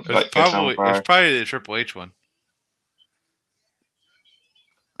anything that would like catch on fire? It's probably the Triple H one.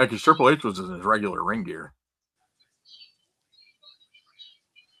 Because Triple H was in his regular ring gear.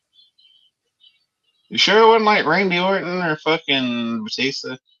 You sure it wasn't like Randy Orton or fucking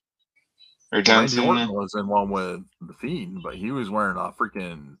Batista or John Cena? Randy Orton was in one with the Fiend, but he was wearing a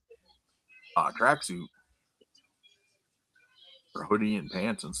freaking tracksuit or hoodie and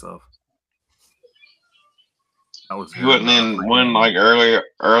pants and stuff. He wasn't in one like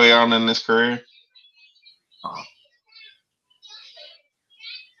early on in his career.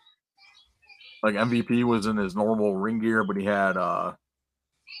 Like MVP was in his normal ring gear, but he had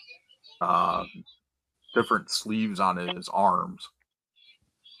different sleeves on his arms.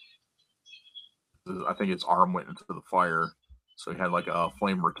 I think his arm went into the fire, so he had like a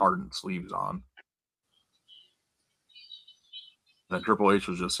flame retardant sleeves on. Then Triple H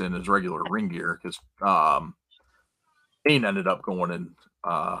was just in his regular ring gear because Kane ended up going and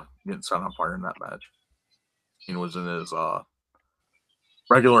getting set on fire in that match. Kane was in his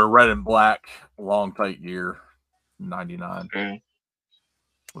regular red and black long tight gear, 99,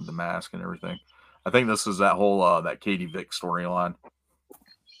 with the mask and everything. I think this is that whole that Katie Vick storyline.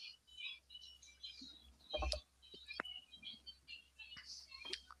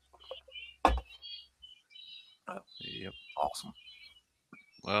 Yep. Awesome.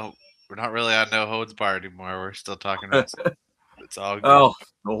 Well, we're not really on No Holds Barred anymore. We're still talking about it's all good. Oh,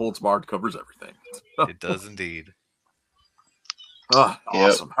 No Holds Barred covers everything. It does indeed.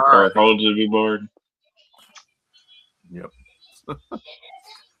 Awesome. Yep. All right. Hold to be bored. Yep.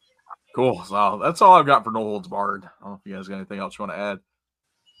 Cool. So that's all I've got for No Holds Barred. I don't know if you guys got anything else you want to add.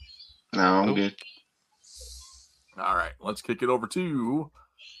 No, I'm good. All right. Let's kick it over to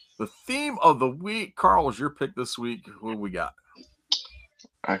the theme of the week. Carl, is your pick this week? What do we got?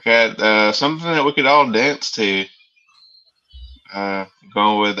 I got something that we could all dance to.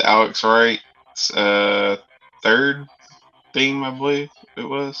 Going with Alex Wright's third theme, I believe it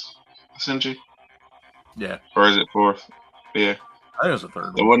was. I sent you. Yeah, Or is it fourth? Yeah. I think it was the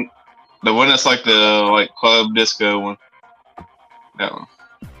third The one. one that's like the club disco one. That one.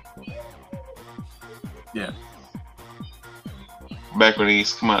 Yeah. Back when he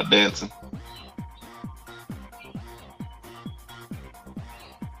used to come out dancing.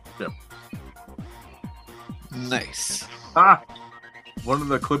 Nice. One of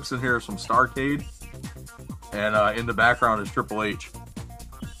the clips in here is from Starcade, and in the background is Triple H.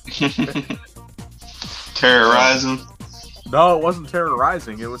 Terrorizing. No, it wasn't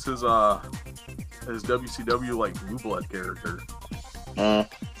terrorizing. It was his WCW like Blue Blood character.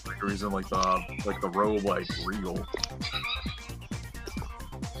 Like reason like the robe like regal.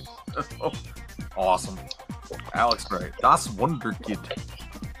 Awesome. Alex Wright. Das Wunderkid.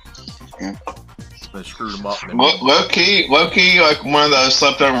 Yeah. They screwed him up. Low key, like one of those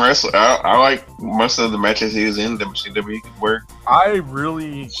slept on wrestlers. I like most of the matches he was in WCW. Where I'm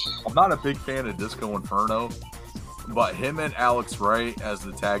not a big fan of Disco Inferno, but him and Alex Wright as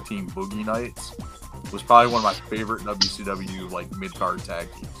the tag team Boogie Nights was probably one of my favorite WCW like mid card tag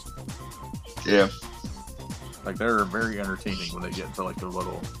teams. yeah, Like they're very entertaining when they get into like their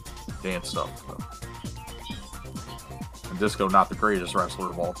little dance stuff. So. And Disco, not the greatest wrestler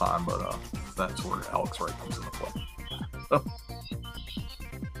of all time, but that's where Alex Wright comes into play.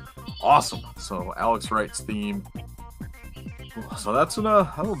 Awesome. So Alex Wright's theme. So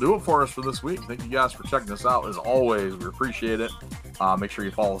that'll do it for us for this week. Thank you guys for checking us out. As always, we appreciate it. Make sure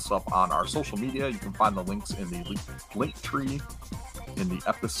you follow us up on our social media. You can find the links in the link tree in the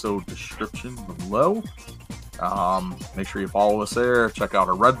episode description below. Make sure you follow us there. Check out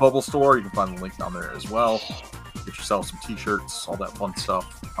our Redbubble store. You can find the link down there as well. Get yourself some t-shirts, all that fun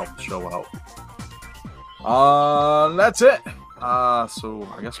stuff. Help the show out. That's it. So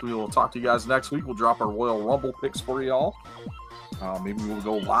I guess we will talk to you guys next week. We'll drop our Royal Rumble picks for y'all. Maybe we'll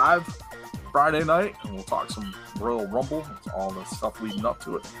go live Friday night and we'll talk some Royal Rumble. It's all the stuff leading up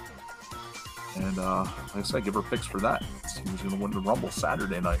to it. And like I said, give her picks for that. See who's going to win the Rumble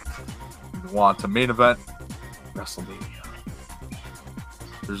Saturday night. If you want to main event WrestleMania.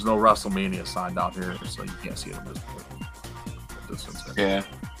 There's no WrestleMania sign down here, so you can't see it in this distance. yeah.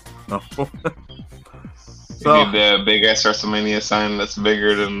 No. You So, need the big ass WrestleMania sign that's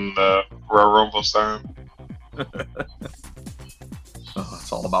bigger than the Royal Rumble sign.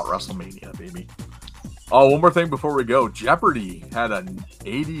 it's all about WrestleMania, baby. Oh, one more thing before we go. Jeopardy had an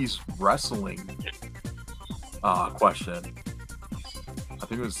 80s wrestling question. I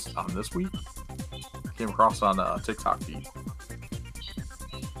think it was on this week. Came across on TikTok feed.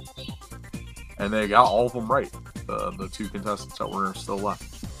 And they got all of them right. The two contestants that were still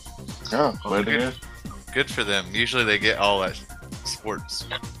left. Oh, way to go. Good for them. Usually they get all that sports.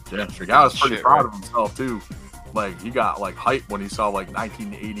 Yeah, the guy was pretty Shit, proud right. of himself too. Like he got like hype when he saw like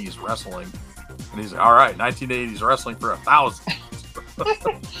 1980s wrestling, and he's like, "All right, 1980s wrestling for 1,000."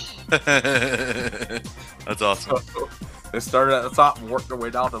 That's awesome. They started at the top and worked their way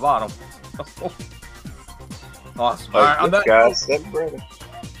down to the bottom. Awesome. All right, on that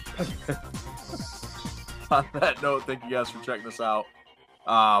on that note, thank you guys for checking us out.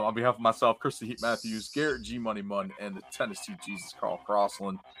 On behalf of myself, Chris the Heat Matthews, Garrett G Money Munn, and the Tennessee Jesus Carl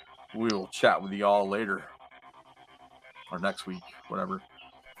Crossland, we will chat with you all later or next week, whatever.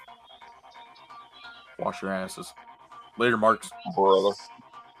 Wash your asses. Later, Marks. Brother.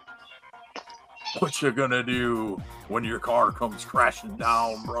 What you gonna do when your car comes crashing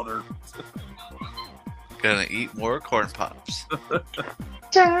down, brother? Gonna eat more corn pops.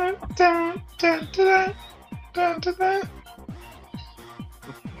 Dun, dun, dun, dun, dun, dun, dun.